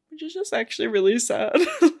 Which is just actually really sad.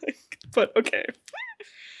 But okay.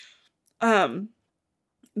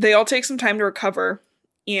 They all take some time to recover,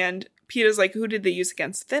 and Peeta's like, who did they use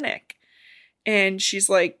against Finnick? And she's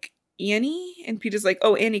like, Annie? And Peeta's like,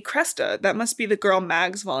 oh, Annie Cresta. That must be the girl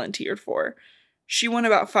Mags volunteered for. She won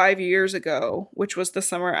about 5 years ago, which was the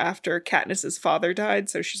summer after Katniss's father died.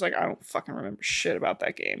 So she's like, I don't fucking remember shit about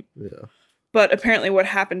that game. Yeah. But apparently what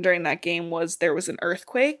happened during that game was there was an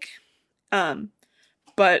earthquake.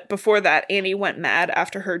 But before that, Annie went mad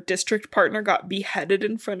after her district partner got beheaded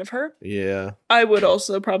in front of her. Yeah. I would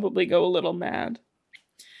also probably go a little mad.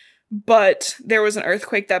 But there was an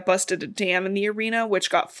earthquake that busted a dam in the arena,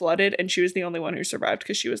 which got flooded, and she was the only one who survived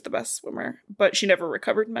because she was the best swimmer. But she never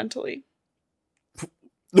recovered mentally.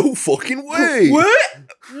 No fucking way! What?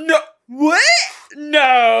 No. What?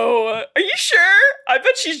 No. Are you sure? I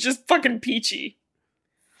bet she's just fucking peachy.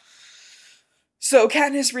 So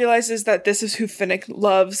Katniss realizes that this is who Finnick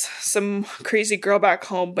loves, some crazy girl back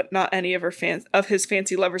home, but not any of his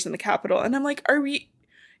fancy lovers in the capital. And I'm like,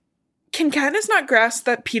 can Katniss not grasp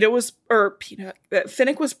that that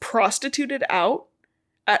Finnick was prostituted out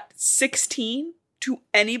at 16 to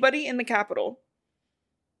anybody in the capital?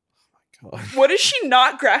 Oh my god. What is she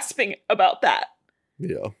not grasping about that?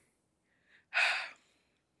 Yeah.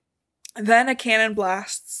 Then a cannon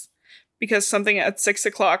blasts because something at 6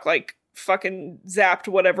 o'clock, like, fucking zapped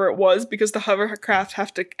whatever it was, because the hovercraft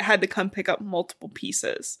had to come pick up multiple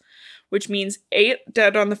pieces, which means 8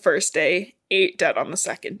 dead on the first day, 8 dead on the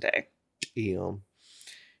second day. Damn.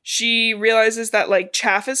 She realizes that like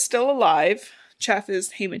Chaff is still alive. Chaff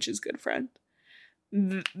is Haymitch's good friend.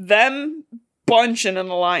 Them bunch in an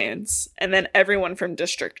alliance, and then everyone from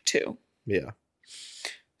District 2. Yeah.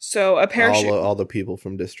 So a parachute. All the people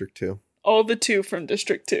from District 2. All the 2 from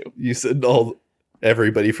District 2. You said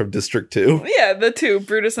everybody from District 2? Yeah, the 2,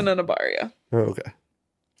 Brutus and Anabaria. Oh, okay.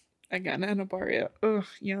 Again, Anabaria. Ugh,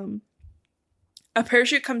 yum. A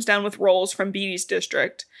parachute comes down with rolls from Beatty's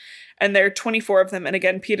district, and there are 24 of them. And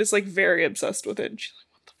again, Peeta's like very obsessed with it. And she's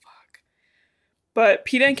like, what the fuck? But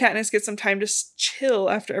Peeta and Katniss get some time to chill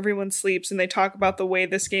after everyone sleeps, and they talk about the way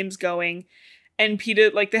this game's going. And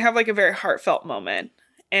Peeta, like, they have like a very heartfelt moment.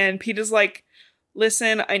 And Peeta's like,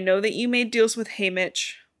 listen, I know that you made deals with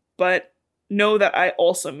Haymitch, but know that I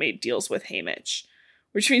also made deals with Haymitch.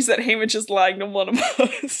 Which means that Haymitch is lying to one of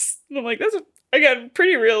us. And I'm like, that's, again,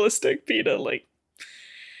 pretty realistic, Peeta. Like,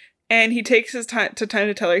 and he takes his time to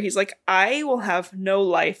tell her, he's like, I will have no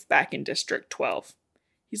life back in District 12.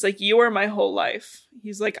 He's like, you are my whole life.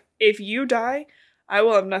 He's like, if you die, I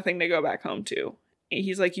will have nothing to go back home to. And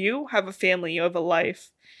he's like, you have a family, you have a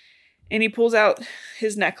life. And he pulls out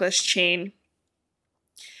his necklace chain.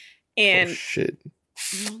 And oh, shit.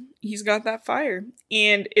 He's got that fire.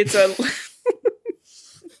 And it's a...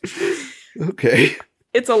 okay.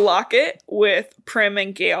 It's a locket with Prim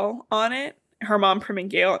and Gale on it. Her mom, Prim and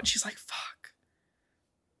Gale. And she's like, fuck.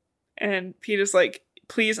 And Peeta's like,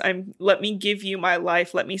 please, let me give you my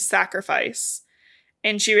life. Let me sacrifice.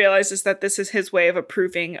 And she realizes that this is his way of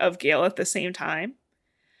approving of Gale at the same time.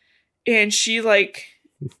 And she's like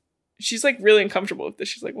really uncomfortable with this.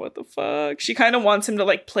 She's like, what the fuck? She kind of wants him to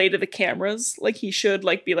like play to the cameras. Like he should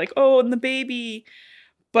like be like, oh, and the baby.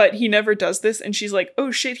 But he never does this. And she's like, oh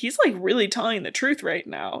shit, he's like really telling the truth right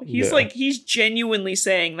now. He's genuinely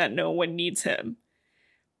saying that no one needs him.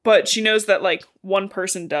 But she knows that like one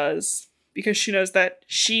person does, because she knows that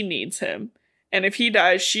she needs him. And if he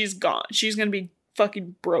dies, she's gone. She's going to be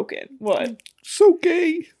fucking broken. What? So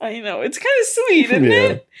gay. I know. It's kind of sweet, isn't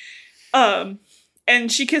it? And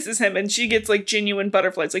she kisses him and she gets like genuine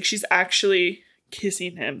butterflies. Like she's actually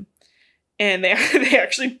kissing him. And they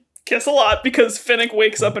actually kiss a lot because Finnick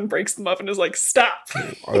wakes up and breaks them up and is like, stop.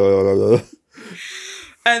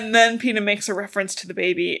 And then Peeta makes a reference to the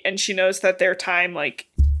baby, and she knows that their time like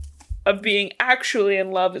of being actually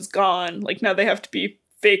in love is gone. Like now they have to be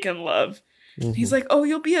fake in love. Mm-hmm. He's like, oh,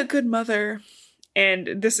 you'll be a good mother.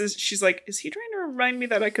 And she's like, is he trying to remind me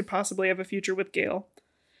that I could possibly have a future with Gale?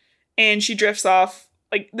 And she drifts off.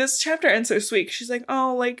 Like this chapter ends so sweet. She's like,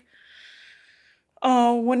 oh,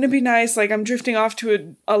 wouldn't it be nice? Like, I'm drifting off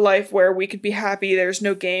to a life where we could be happy. There's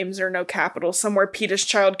no games or no capital. Somewhere Peeta's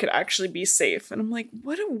child could actually be safe. And I'm like,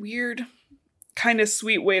 what a weird, kind of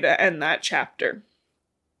sweet way to end that chapter.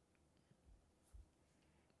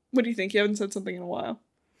 What do you think? You haven't said something in a while.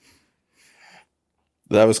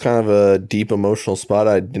 That was kind of a deep emotional spot.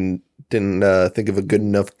 I didn't think of a good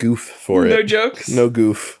enough goof for it. No jokes? No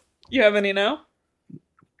goof. You have any now?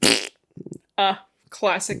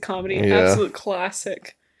 Classic comedy. Yeah. Absolute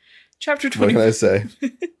classic. Chapter 20. What can I say?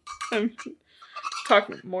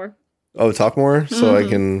 Talk more. Oh, talk more? Mm-hmm. So I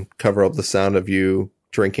can cover up the sound of you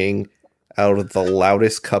drinking out of the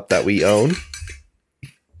loudest cup that we own?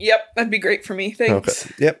 Yep, that'd be great for me. Thanks.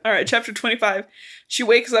 Okay. Yep. All right, chapter 25. She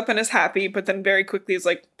wakes up and is happy, but then very quickly is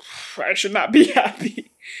like, I should not be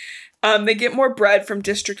happy. They get more bread from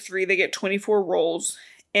District 3. They get 24 rolls,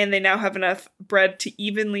 and they now have enough bread to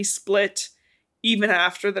evenly split even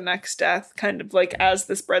after the next death. Kind of like as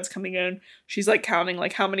this bread's coming in, she's like counting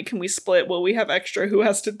like, how many can we split? Will we have extra? Who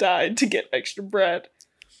has to die to get extra bread?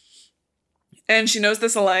 And she knows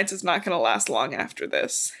this alliance is not going to last long after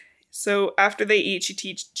this. So after they eat,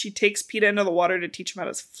 she takes Peeta into the water to teach him how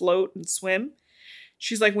to float and swim.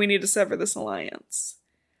 She's like, we need to sever this alliance.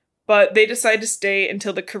 But they decide to stay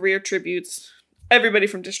until the career tributes everybody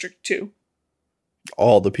from District 2.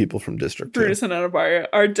 All the people from District 2. Brutus and Anabaria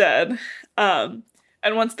are dead. And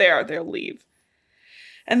once they are, they'll leave.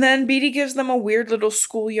 And then Beatty gives them a weird little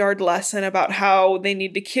schoolyard lesson about how they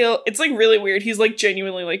need to kill. It's like really weird. He's like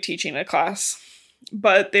genuinely like teaching a class.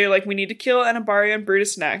 But they're like, we need to kill Anabaria and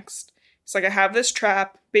Brutus next. It's like, I have this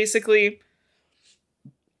trap. Basically,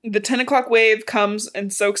 the 10 o'clock wave comes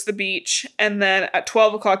and soaks the beach. And then at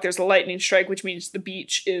 12 o'clock, there's a lightning strike, which means the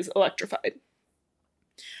beach is electrified.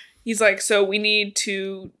 He's like, so we need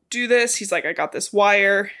to do this. He's like, I got this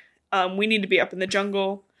wire. We need to be up in the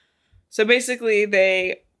jungle. So basically,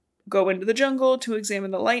 they go into the jungle to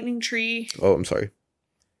examine the lightning tree. Oh, I'm sorry.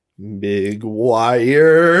 Big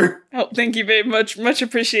wire. Oh, thank you, babe. Much, much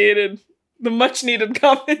appreciated. The much needed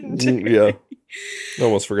commentary. Yeah.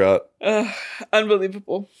 Almost forgot.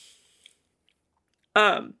 Unbelievable.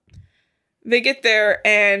 They get there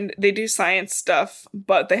and they do science stuff,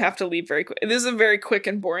 but they have to leave very quick. This is a very quick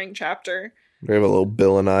and boring chapter. We have a little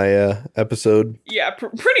Bill and I episode. Yeah,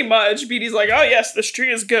 pretty much. Beatty's like, oh yes, this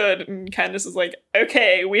tree is good. And Candace is like,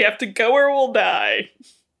 okay, we have to go or we'll die.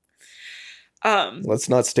 Let's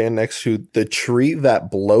not stand next to the tree that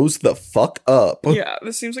blows the fuck up. Yeah,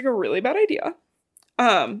 this seems like a really bad idea.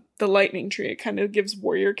 The lightning tree. It kind of gives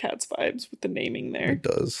Warrior Cats vibes with the naming there. It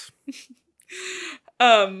does.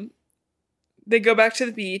 They go back to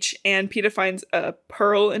the beach, and Peeta finds a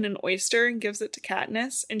pearl in an oyster and gives it to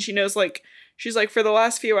Katniss. And she knows, like, she's like, for the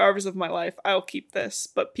last few hours of my life, I'll keep this.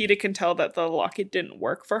 But Peeta can tell that the locket didn't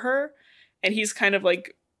work for her. And he's kind of,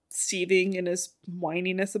 like, seething in his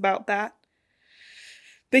whininess about that.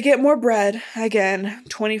 They get more bread. Again,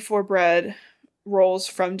 24 bread rolls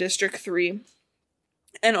from District 3.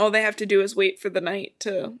 And all they have to do is wait for the night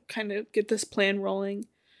to kind of get this plan rolling.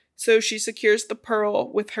 So she secures the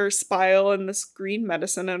pearl with her spile and this green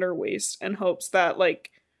medicine at her waist and hopes that,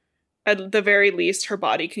 like, at the very least, her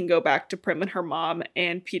body can go back to Prim and her mom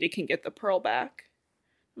and Peeta can get the pearl back.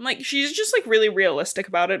 Like, she's just, like, really realistic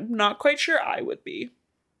about it. Not quite sure I would be.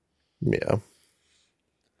 Yeah.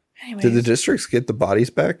 Anyways. Did the districts get the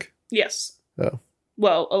bodies back? Yes. Oh.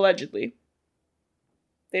 Well, allegedly.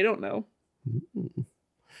 They don't know.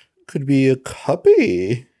 Could be a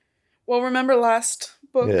copy. Well, remember last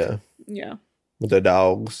book? Yeah. Yeah. With the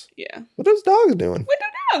dogs. Yeah. What is dogs doing? What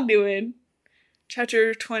the dog doing?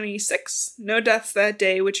 Chapter 26. No deaths that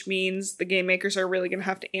day, which means the game makers are really going to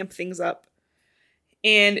have to amp things up.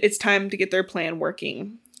 And it's time to get their plan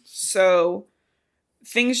working. So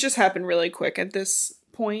things just happen really quick at this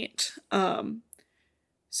point.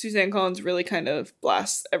 Suzanne Collins really kind of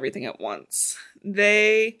blasts everything at once.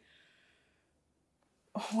 Where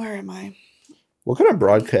am I? What kind of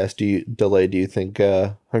broadcast delay do you think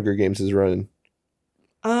Hunger Games is running?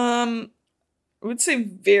 I would say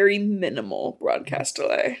very minimal broadcast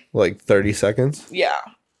delay. Like 30 seconds? Yeah.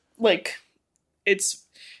 Like, it's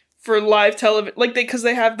for live television, like, because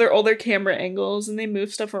they have all their camera angles and they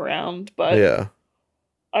move stuff around, but yeah,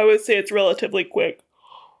 I would say it's relatively quick.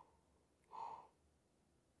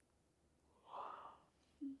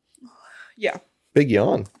 Yeah. Big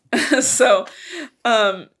yawn. So,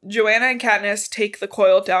 Joanna and Katniss take the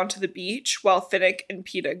coil down to the beach while Finnick and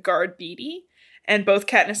Peeta guard Beetee. And both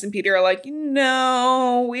Katniss and Peeta are like,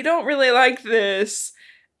 no, we don't really like this.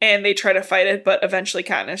 And they try to fight it, but eventually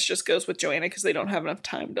Katniss just goes with Joanna because they don't have enough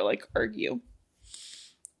time to, like, argue.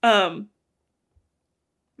 While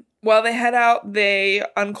they head out, they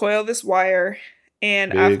uncoil this wire.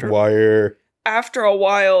 And Big wire. After a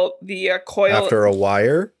while, the coil... After a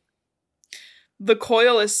wire? The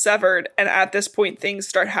coil is severed, and at this point, things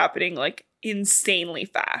start happening, like, insanely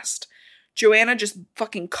fast. Joanna just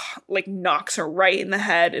fucking, like, knocks her right in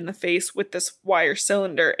the face with this wire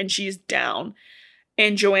cylinder, and she's down.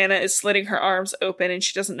 And Joanna is slitting her arms open, and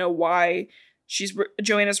she doesn't know why.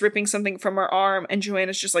 Joanna's ripping something from her arm, and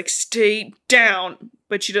Joanna's just like, stay down!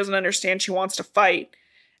 But she doesn't understand she wants to fight.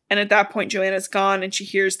 And at that point, Joanna's gone, and she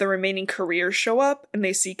hears the remaining couriers show up, and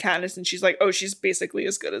they see Katniss, and she's like, oh, she's basically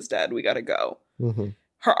as good as dead. We gotta go. Mm-hmm.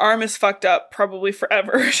 Her arm is fucked up, probably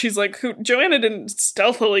forever. She's like, Joanna didn't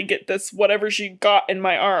stealthily get this, whatever she got in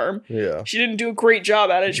my arm. Yeah. She didn't do a great job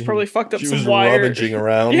at it. She probably fucked up some wire. wire. Rummaging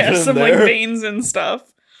around. Yeah, some there. like veins and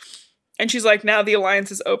stuff. And she's like, now the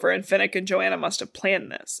alliance is over, and Finnick and Joanna must have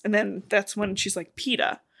planned this. And then that's when she's like,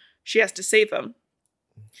 Peeta. She has to save him.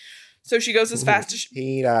 So she goes as fast as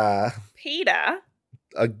she... Peeta?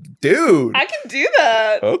 Dude. I can do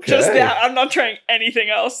that. Okay. Just that. I'm not trying anything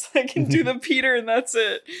else. I can do the Peter and that's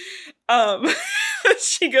it.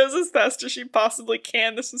 She goes as fast as she possibly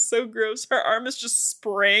can. This is so gross. Her arm is just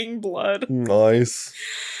spraying blood. Nice.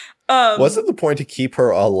 Was it the point to keep her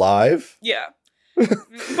alive? Yeah.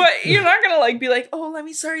 But you're not gonna like be like, oh, let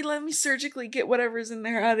me surgically get whatever's in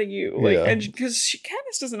there out of you. Like, yeah. and because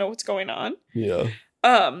Katniss doesn't know what's going on. Yeah.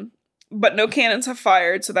 But no cannons have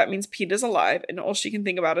fired, so that means Peeta's alive, and all she can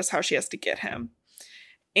think about is how she has to get him.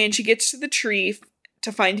 And she gets to the tree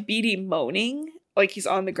to find Beetee moaning, like he's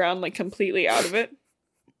on the ground, like completely out of it.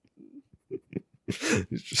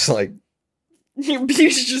 He's just like...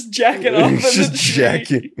 Beetee's just jacking off in the tree.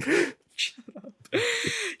 Jacking. Shut up.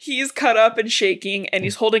 He's cut up and shaking, and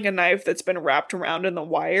he's holding a knife that's been wrapped around in the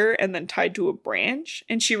wire and then tied to a branch.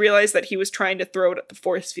 And she realized that he was trying to throw it at the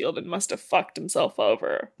force field and must have fucked himself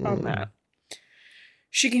over on that.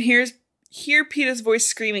 She can hear Peeta's voice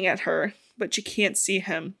screaming at her, but she can't see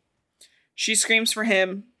him. She screams for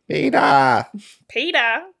him. Peeta!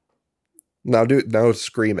 Peeta! Now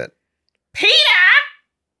scream it. Peeta!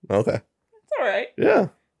 Okay. That's alright. Yeah.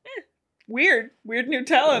 Weird new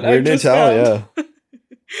talent. Weird new talent, yeah.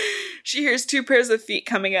 She hears two pairs of feet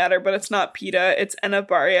coming at her, but it's not Peeta, it's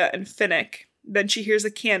Anabaria and Finnick. Then she hears a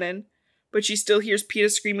cannon, but she still hears Peeta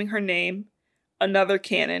screaming her name. Another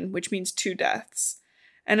cannon, which means 2 deaths.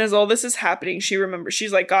 And as all this is happening, she remembers,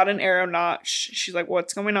 she's like, got an arrow notch. She's like,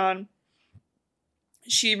 what's going on?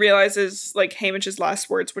 She realizes, like, Haymitch's last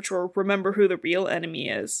words, which were, remember who the real enemy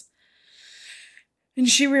is. And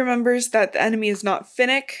she remembers that the enemy is not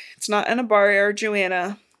Finnick, it's not Anabaria or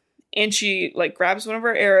Joanna. And she, like, grabs one of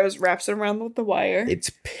her arrows, wraps it around with the wire.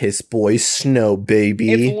 It's Piss Boy Snow,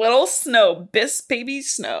 baby. It's little Snow. Biss baby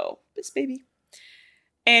Snow. Biss baby.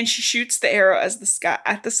 And she shoots the arrow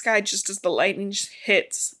at the sky just as the lightning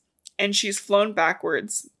hits. And she's flown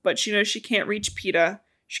backwards. But she knows she can't reach Peeta.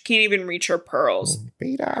 She can't even reach her pearls.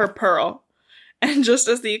 Peeta. Her pearl. And just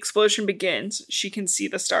as the explosion begins, she can see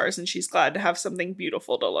the stars. And she's glad to have something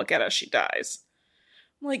beautiful to look at as she dies.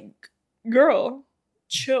 I'm like, girl,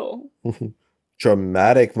 chill.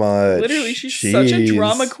 Dramatic much. Literally, she's such a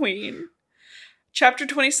drama queen. Chapter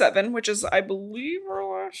 27, which is, I believe,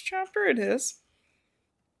 our last chapter. It is.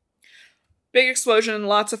 Big explosion,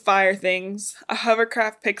 lots of fire things. A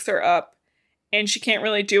hovercraft picks her up, and she can't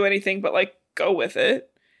really do anything but, like, go with it.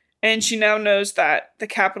 And she now knows that the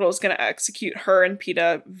Capitol is going to execute her and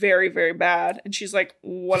Peeta very, very bad. And she's like,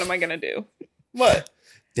 what am I going to do? What?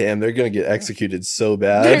 Damn, they're going to get executed so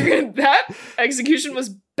bad. That execution was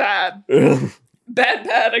bad.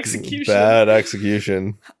 Bad execution. Bad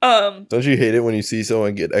execution. Don't you hate it when you see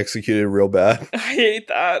someone get executed real bad? I hate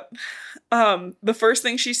that. The first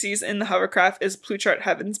thing she sees in the hovercraft is Pluchart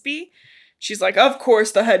Heavensby. She's like, of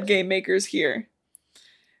course the head game maker's here.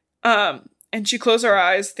 And she closes her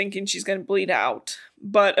eyes thinking she's going to bleed out.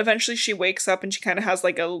 But eventually she wakes up and she kind of has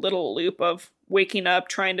like a little loop of waking up,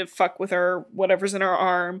 trying to fuck with her, whatever's in her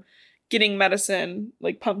arm, getting medicine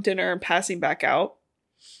like pumped in her and passing back out.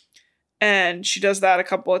 And she does that a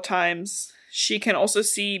couple of times. She can also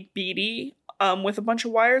see Beatty with a bunch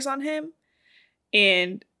of wires on him.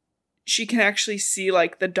 And she can actually see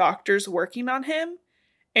like the doctors working on him.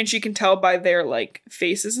 And she can tell by their like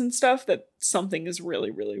faces and stuff that something is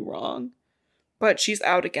really, really wrong. But she's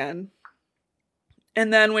out again.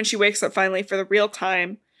 And then when she wakes up finally for the real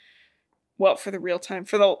time,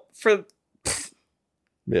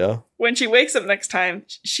 yeah. When she wakes up next time,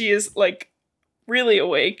 she is like really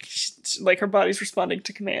awake. Like her body's responding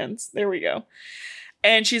to commands. There we go.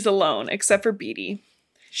 And she's alone, except for Beatty.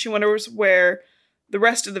 She wonders where the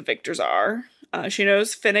rest of the victors are. She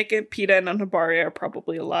knows Finnick and Peeta and Anabaria are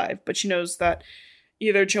probably alive, but she knows that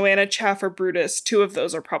either Joanna, Chaff, or Brutus, two of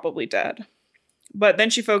those are probably dead. But then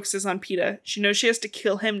she focuses on Peeta. She knows she has to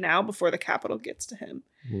kill him now before the Capitol gets to him.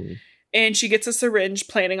 And she gets a syringe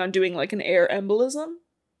planning on doing like an air embolism,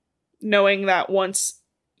 knowing that once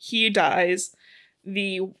he dies,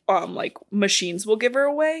 the like machines will give her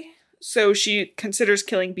away. So she considers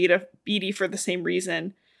killing Beatty for the same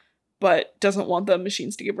reason, but doesn't want the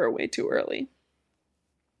machines to give her away too early.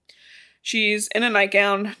 She's in a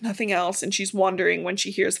nightgown, nothing else, and she's wondering when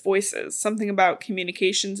she hears voices, something about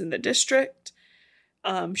communications in the district.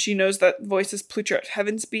 She knows that voice is Pluchart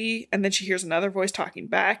Heavensby, and then she hears another voice talking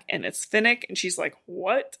back, and it's Finnick, and she's like,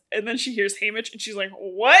 what? And then she hears Haymitch, and she's like,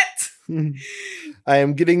 what? I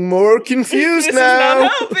am getting more confused this now. This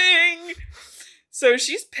is not helping! So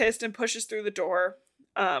she's pissed and pushes through the door.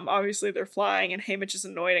 Obviously they're flying, and Haymitch is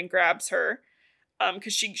annoyed and grabs her.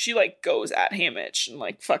 Because she like goes at Haymitch and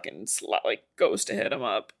like fucking like goes to hit him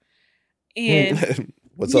up. And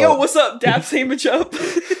what's up? Daps Haymitch up.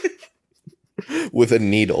 With a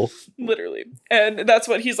needle. Literally. And that's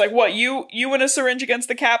what he's like, what, you in a syringe against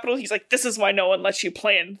the Capitol? He's like, this is why no one lets you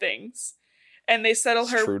plan things. And they settle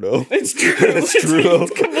her. True, though. It's true. It's true.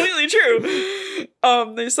 It's completely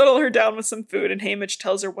true. They settle her down with some food, and Haymitch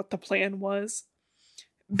tells her what the plan was.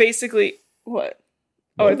 Basically, what?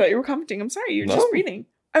 Oh, I thought you were commenting. I'm sorry, you're just reading.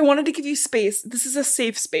 I wanted to give you space. This is a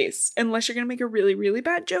safe space. Unless you're going to make a really, really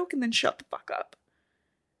bad joke and then shut the fuck up.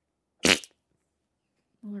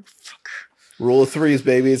 Motherfucker. Rule of threes,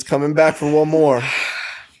 baby. It's coming back for one more.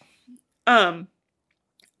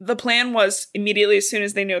 The plan was immediately as soon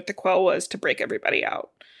as they knew what the quell was to break everybody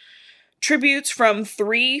out. Tributes from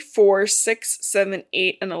 3, 4, 6, 7,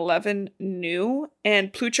 8, and 11 knew,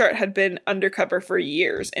 and Pluchart had been undercover for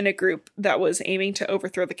years in a group that was aiming to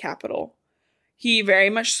overthrow the Capitol. He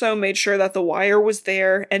very much so made sure that the wire was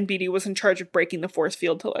there, and Beatty was in charge of breaking the force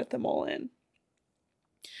field to let them all in.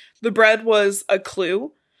 The bread was a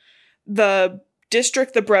clue. The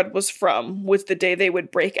district the bread was from was the day they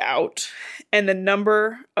would break out, and the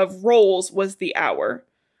number of rolls was the hour.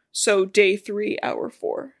 So day 3, hour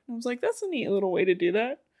 4. I was like, that's a neat little way to do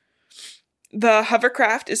that. The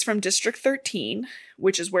hovercraft is from District 13,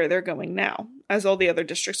 which is where they're going now, as all the other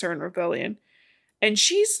districts are in rebellion. And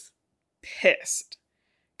she's pissed.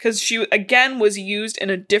 Because she, again, was used in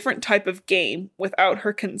a different type of game without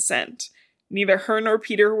her consent. Neither her nor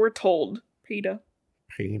Peter were told. Peeta.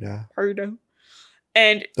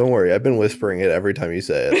 And Don't worry, I've been whispering it every time you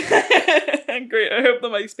say it. great. I hope the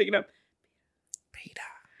mic's picking up. Peter.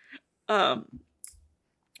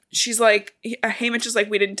 She's like, Haymitch is like,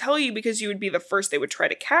 we didn't tell you because you would be the first they would try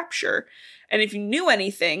to capture. And if you knew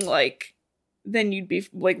anything, like, then you'd be,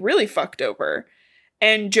 like, really fucked over.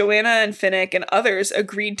 And Joanna and Finnick and others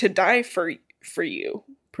agreed to die for you,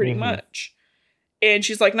 pretty much. And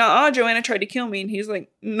she's like, nah, Joanna tried to kill me. And he's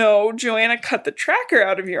like, no, Joanna cut the tracker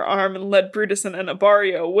out of your arm and led Brutus and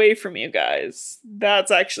Anabario away from you guys.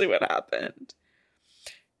 That's actually what happened.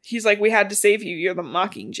 He's like, we had to save you. You're the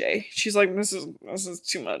Mockingjay. She's like, this is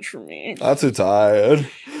too much for me. Not too tired.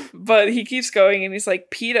 But he keeps going and he's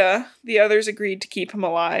like, PETA, the others agreed to keep him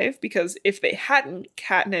alive because if they hadn't,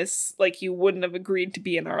 Katniss, like, you wouldn't have agreed to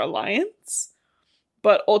be in our alliance.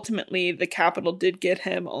 But ultimately, the Capitol did get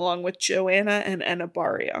him along with Joanna and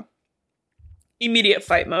Anabaria. Immediate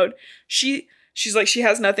fight mode. She's like, she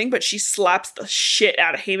has nothing, but she slaps the shit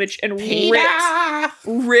out of Haymitch and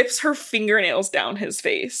rips her fingernails down his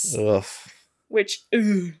face. Ugh. Which,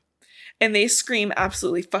 ugh. And they scream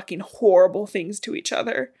absolutely fucking horrible things to each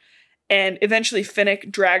other. And eventually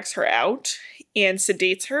Finnick drags her out and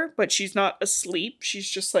sedates her, but she's not asleep. She's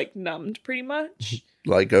just, like, numbed pretty much.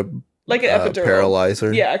 Like an epidural.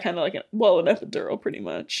 Paralyzer? Yeah, kind of like an epidural pretty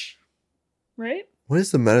much. Right? What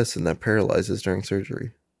is the medicine that paralyzes during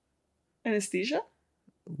surgery? Anesthesia?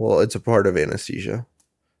 Well, it's a part of anesthesia.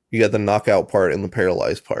 You got the knockout part and the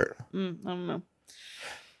paralyzed part. I don't know.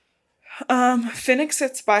 Finnick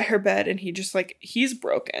sits by her bed and he's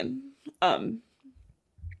broken. And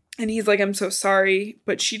he's like, I'm so sorry,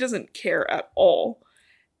 but she doesn't care at all.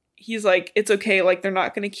 He's like, it's okay, like, they're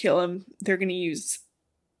not going to kill him. They're going to use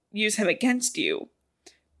him against you.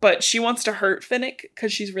 But she wants to hurt Finnick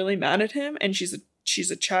because she's really mad at him and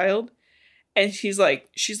she's a child. And she's like,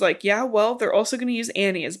 yeah, well, they're also going to use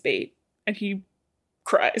Annie as bait. And he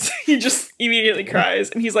cries. He just immediately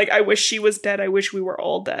cries. And he's like, I wish she was dead. I wish we were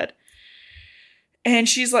all dead. And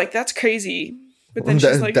she's like, that's crazy. But then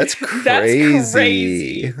she's like, that's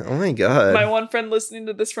crazy. Oh my God. My one friend listening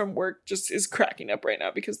to this from work just is cracking up right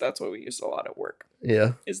now because that's what we use a lot at work.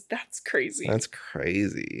 Yeah. That's crazy. That's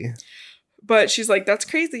crazy. But she's like, that's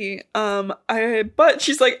crazy. But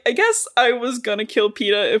she's like, I guess I was gonna kill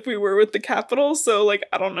PETA if we were with the Capitol, so, like,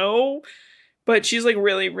 I don't know. But she's, like,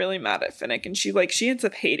 really, really mad at Finnick, and she ends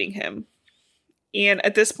up hating him. And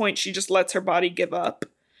at this point, she just lets her body give up.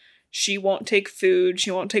 She won't take food, she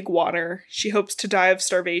won't take water. She hopes to die of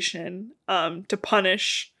starvation, to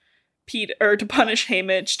punish PETA, or to punish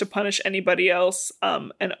Haymitch, to punish anybody else,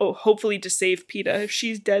 and hopefully to save PETA. If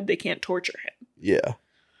she's dead, they can't torture him. Yeah.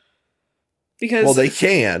 Because well, they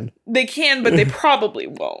can. They can, but they probably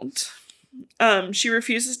won't. She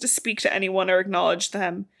refuses to speak to anyone or acknowledge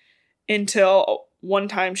them until one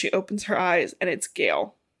time she opens her eyes and it's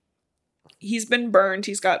Gale. He's been burned.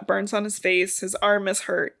 He's got burns on his face. His arm is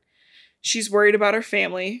hurt. She's worried about her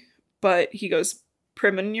family, but he goes,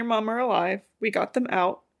 Prim and your mom are alive. We got them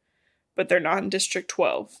out, but they're not in District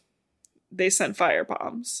 12. They sent fire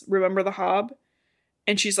bombs. Remember the Hob?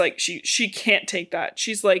 And she's like, she can't take that.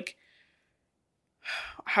 She's like,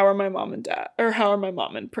 how are my mom and dad? Or how are my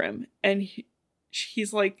mom and Prim? And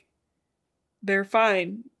he's like, they're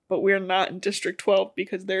fine, but we're not in District 12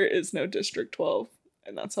 because there is no District 12.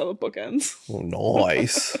 And that's how the book ends. Oh,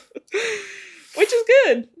 nice. Which is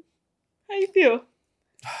good. How you feel?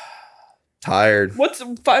 Tired. What's a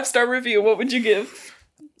 5-star review? What would you give?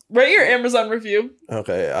 Write your Amazon review.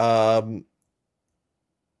 Okay.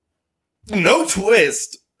 No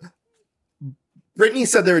twist. Brittany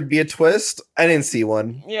said there would be a twist. I didn't see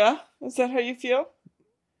one. Yeah? Is that how you feel?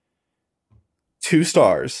 2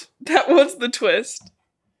 stars. That was the twist.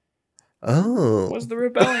 Oh. Was the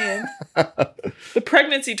rebellion. The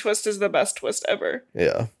pregnancy twist is the best twist ever.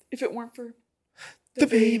 Yeah. If it weren't for the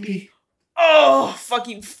baby. Oh,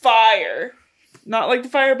 fucking fire. Not like the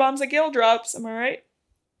fire bombs that Gale drops, am I right?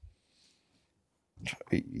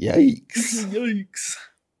 Yikes. Yikes.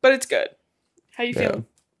 But it's good. How you feeling?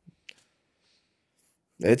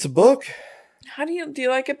 It's a book. How do you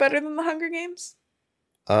like it better than the Hunger Games?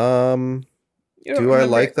 Do I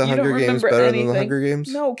like the Hunger Games better than the Hunger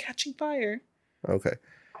Games? No, Catching Fire. Okay.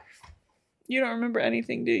 You don't remember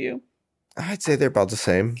anything, do you? I'd say they're about the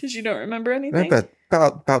same. Because you don't remember anything? They're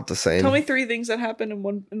about the same. Tell me 3 things that happened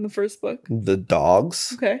in the first book. The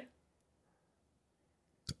dogs. Okay.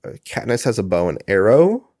 Katniss has a bow and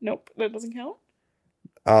arrow. Nope, that doesn't count.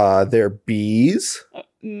 They're bees.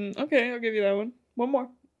 Okay, I'll give you that one. One more.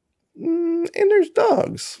 And there's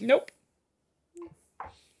dogs. Nope.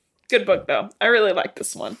 Good book, though. I really like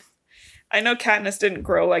this one. I know Katniss didn't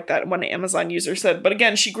grow like that, one Amazon user said, but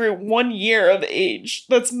again, she grew 1 year of age.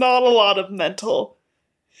 That's not a lot of mental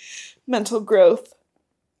growth.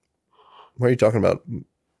 What are you talking about?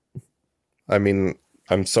 I mean,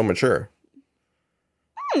 I'm so mature.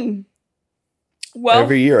 Well,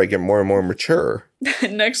 every year I get more and more mature.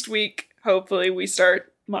 Next week, hopefully, we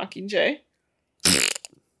start Mockingjay.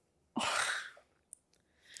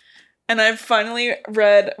 And I've finally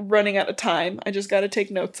read Running Out of Time. I just got to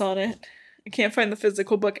take notes on it. I can't find the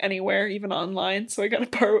physical book anywhere, even online, so I got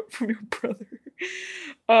to borrow it from your brother.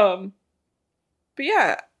 But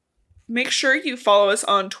yeah, make sure you follow us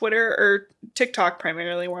on Twitter or TikTok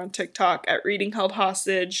primarily. We're on TikTok at Reading Held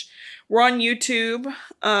Hostage. We're on YouTube.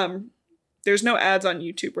 There's no ads on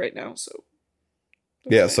YouTube right now, so.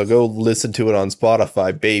 Yeah, nice. So go listen to it on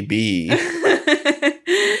Spotify, baby.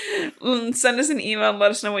 Send us an email and let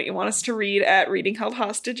us know what you want us to read at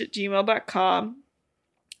readingheldhostage@gmail.com.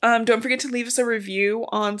 Don't forget to leave us a review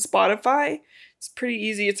on Spotify. It's pretty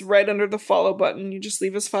easy. It's right under the follow button. You just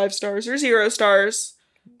leave us 5 stars or 0 stars.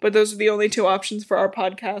 But those are the only 2 options for our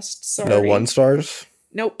podcast. Sorry. No 1 stars?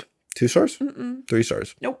 Nope. 2 stars? Mm-mm. 3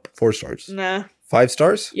 stars? Nope. 4 stars? Nah. 5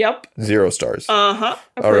 stars? Yep. 0 stars. Uh-huh.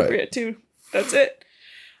 Appropriate too. That's it.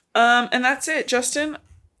 And that's it. Justin,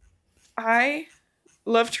 I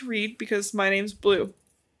love to read because my name's Blue.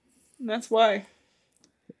 And that's why.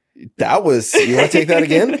 That was, you want to take that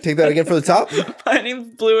again? Take that again for the top? My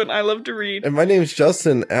name's Blue and I love to read. And my name's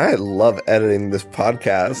Justin and I love editing this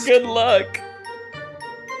podcast. Good luck.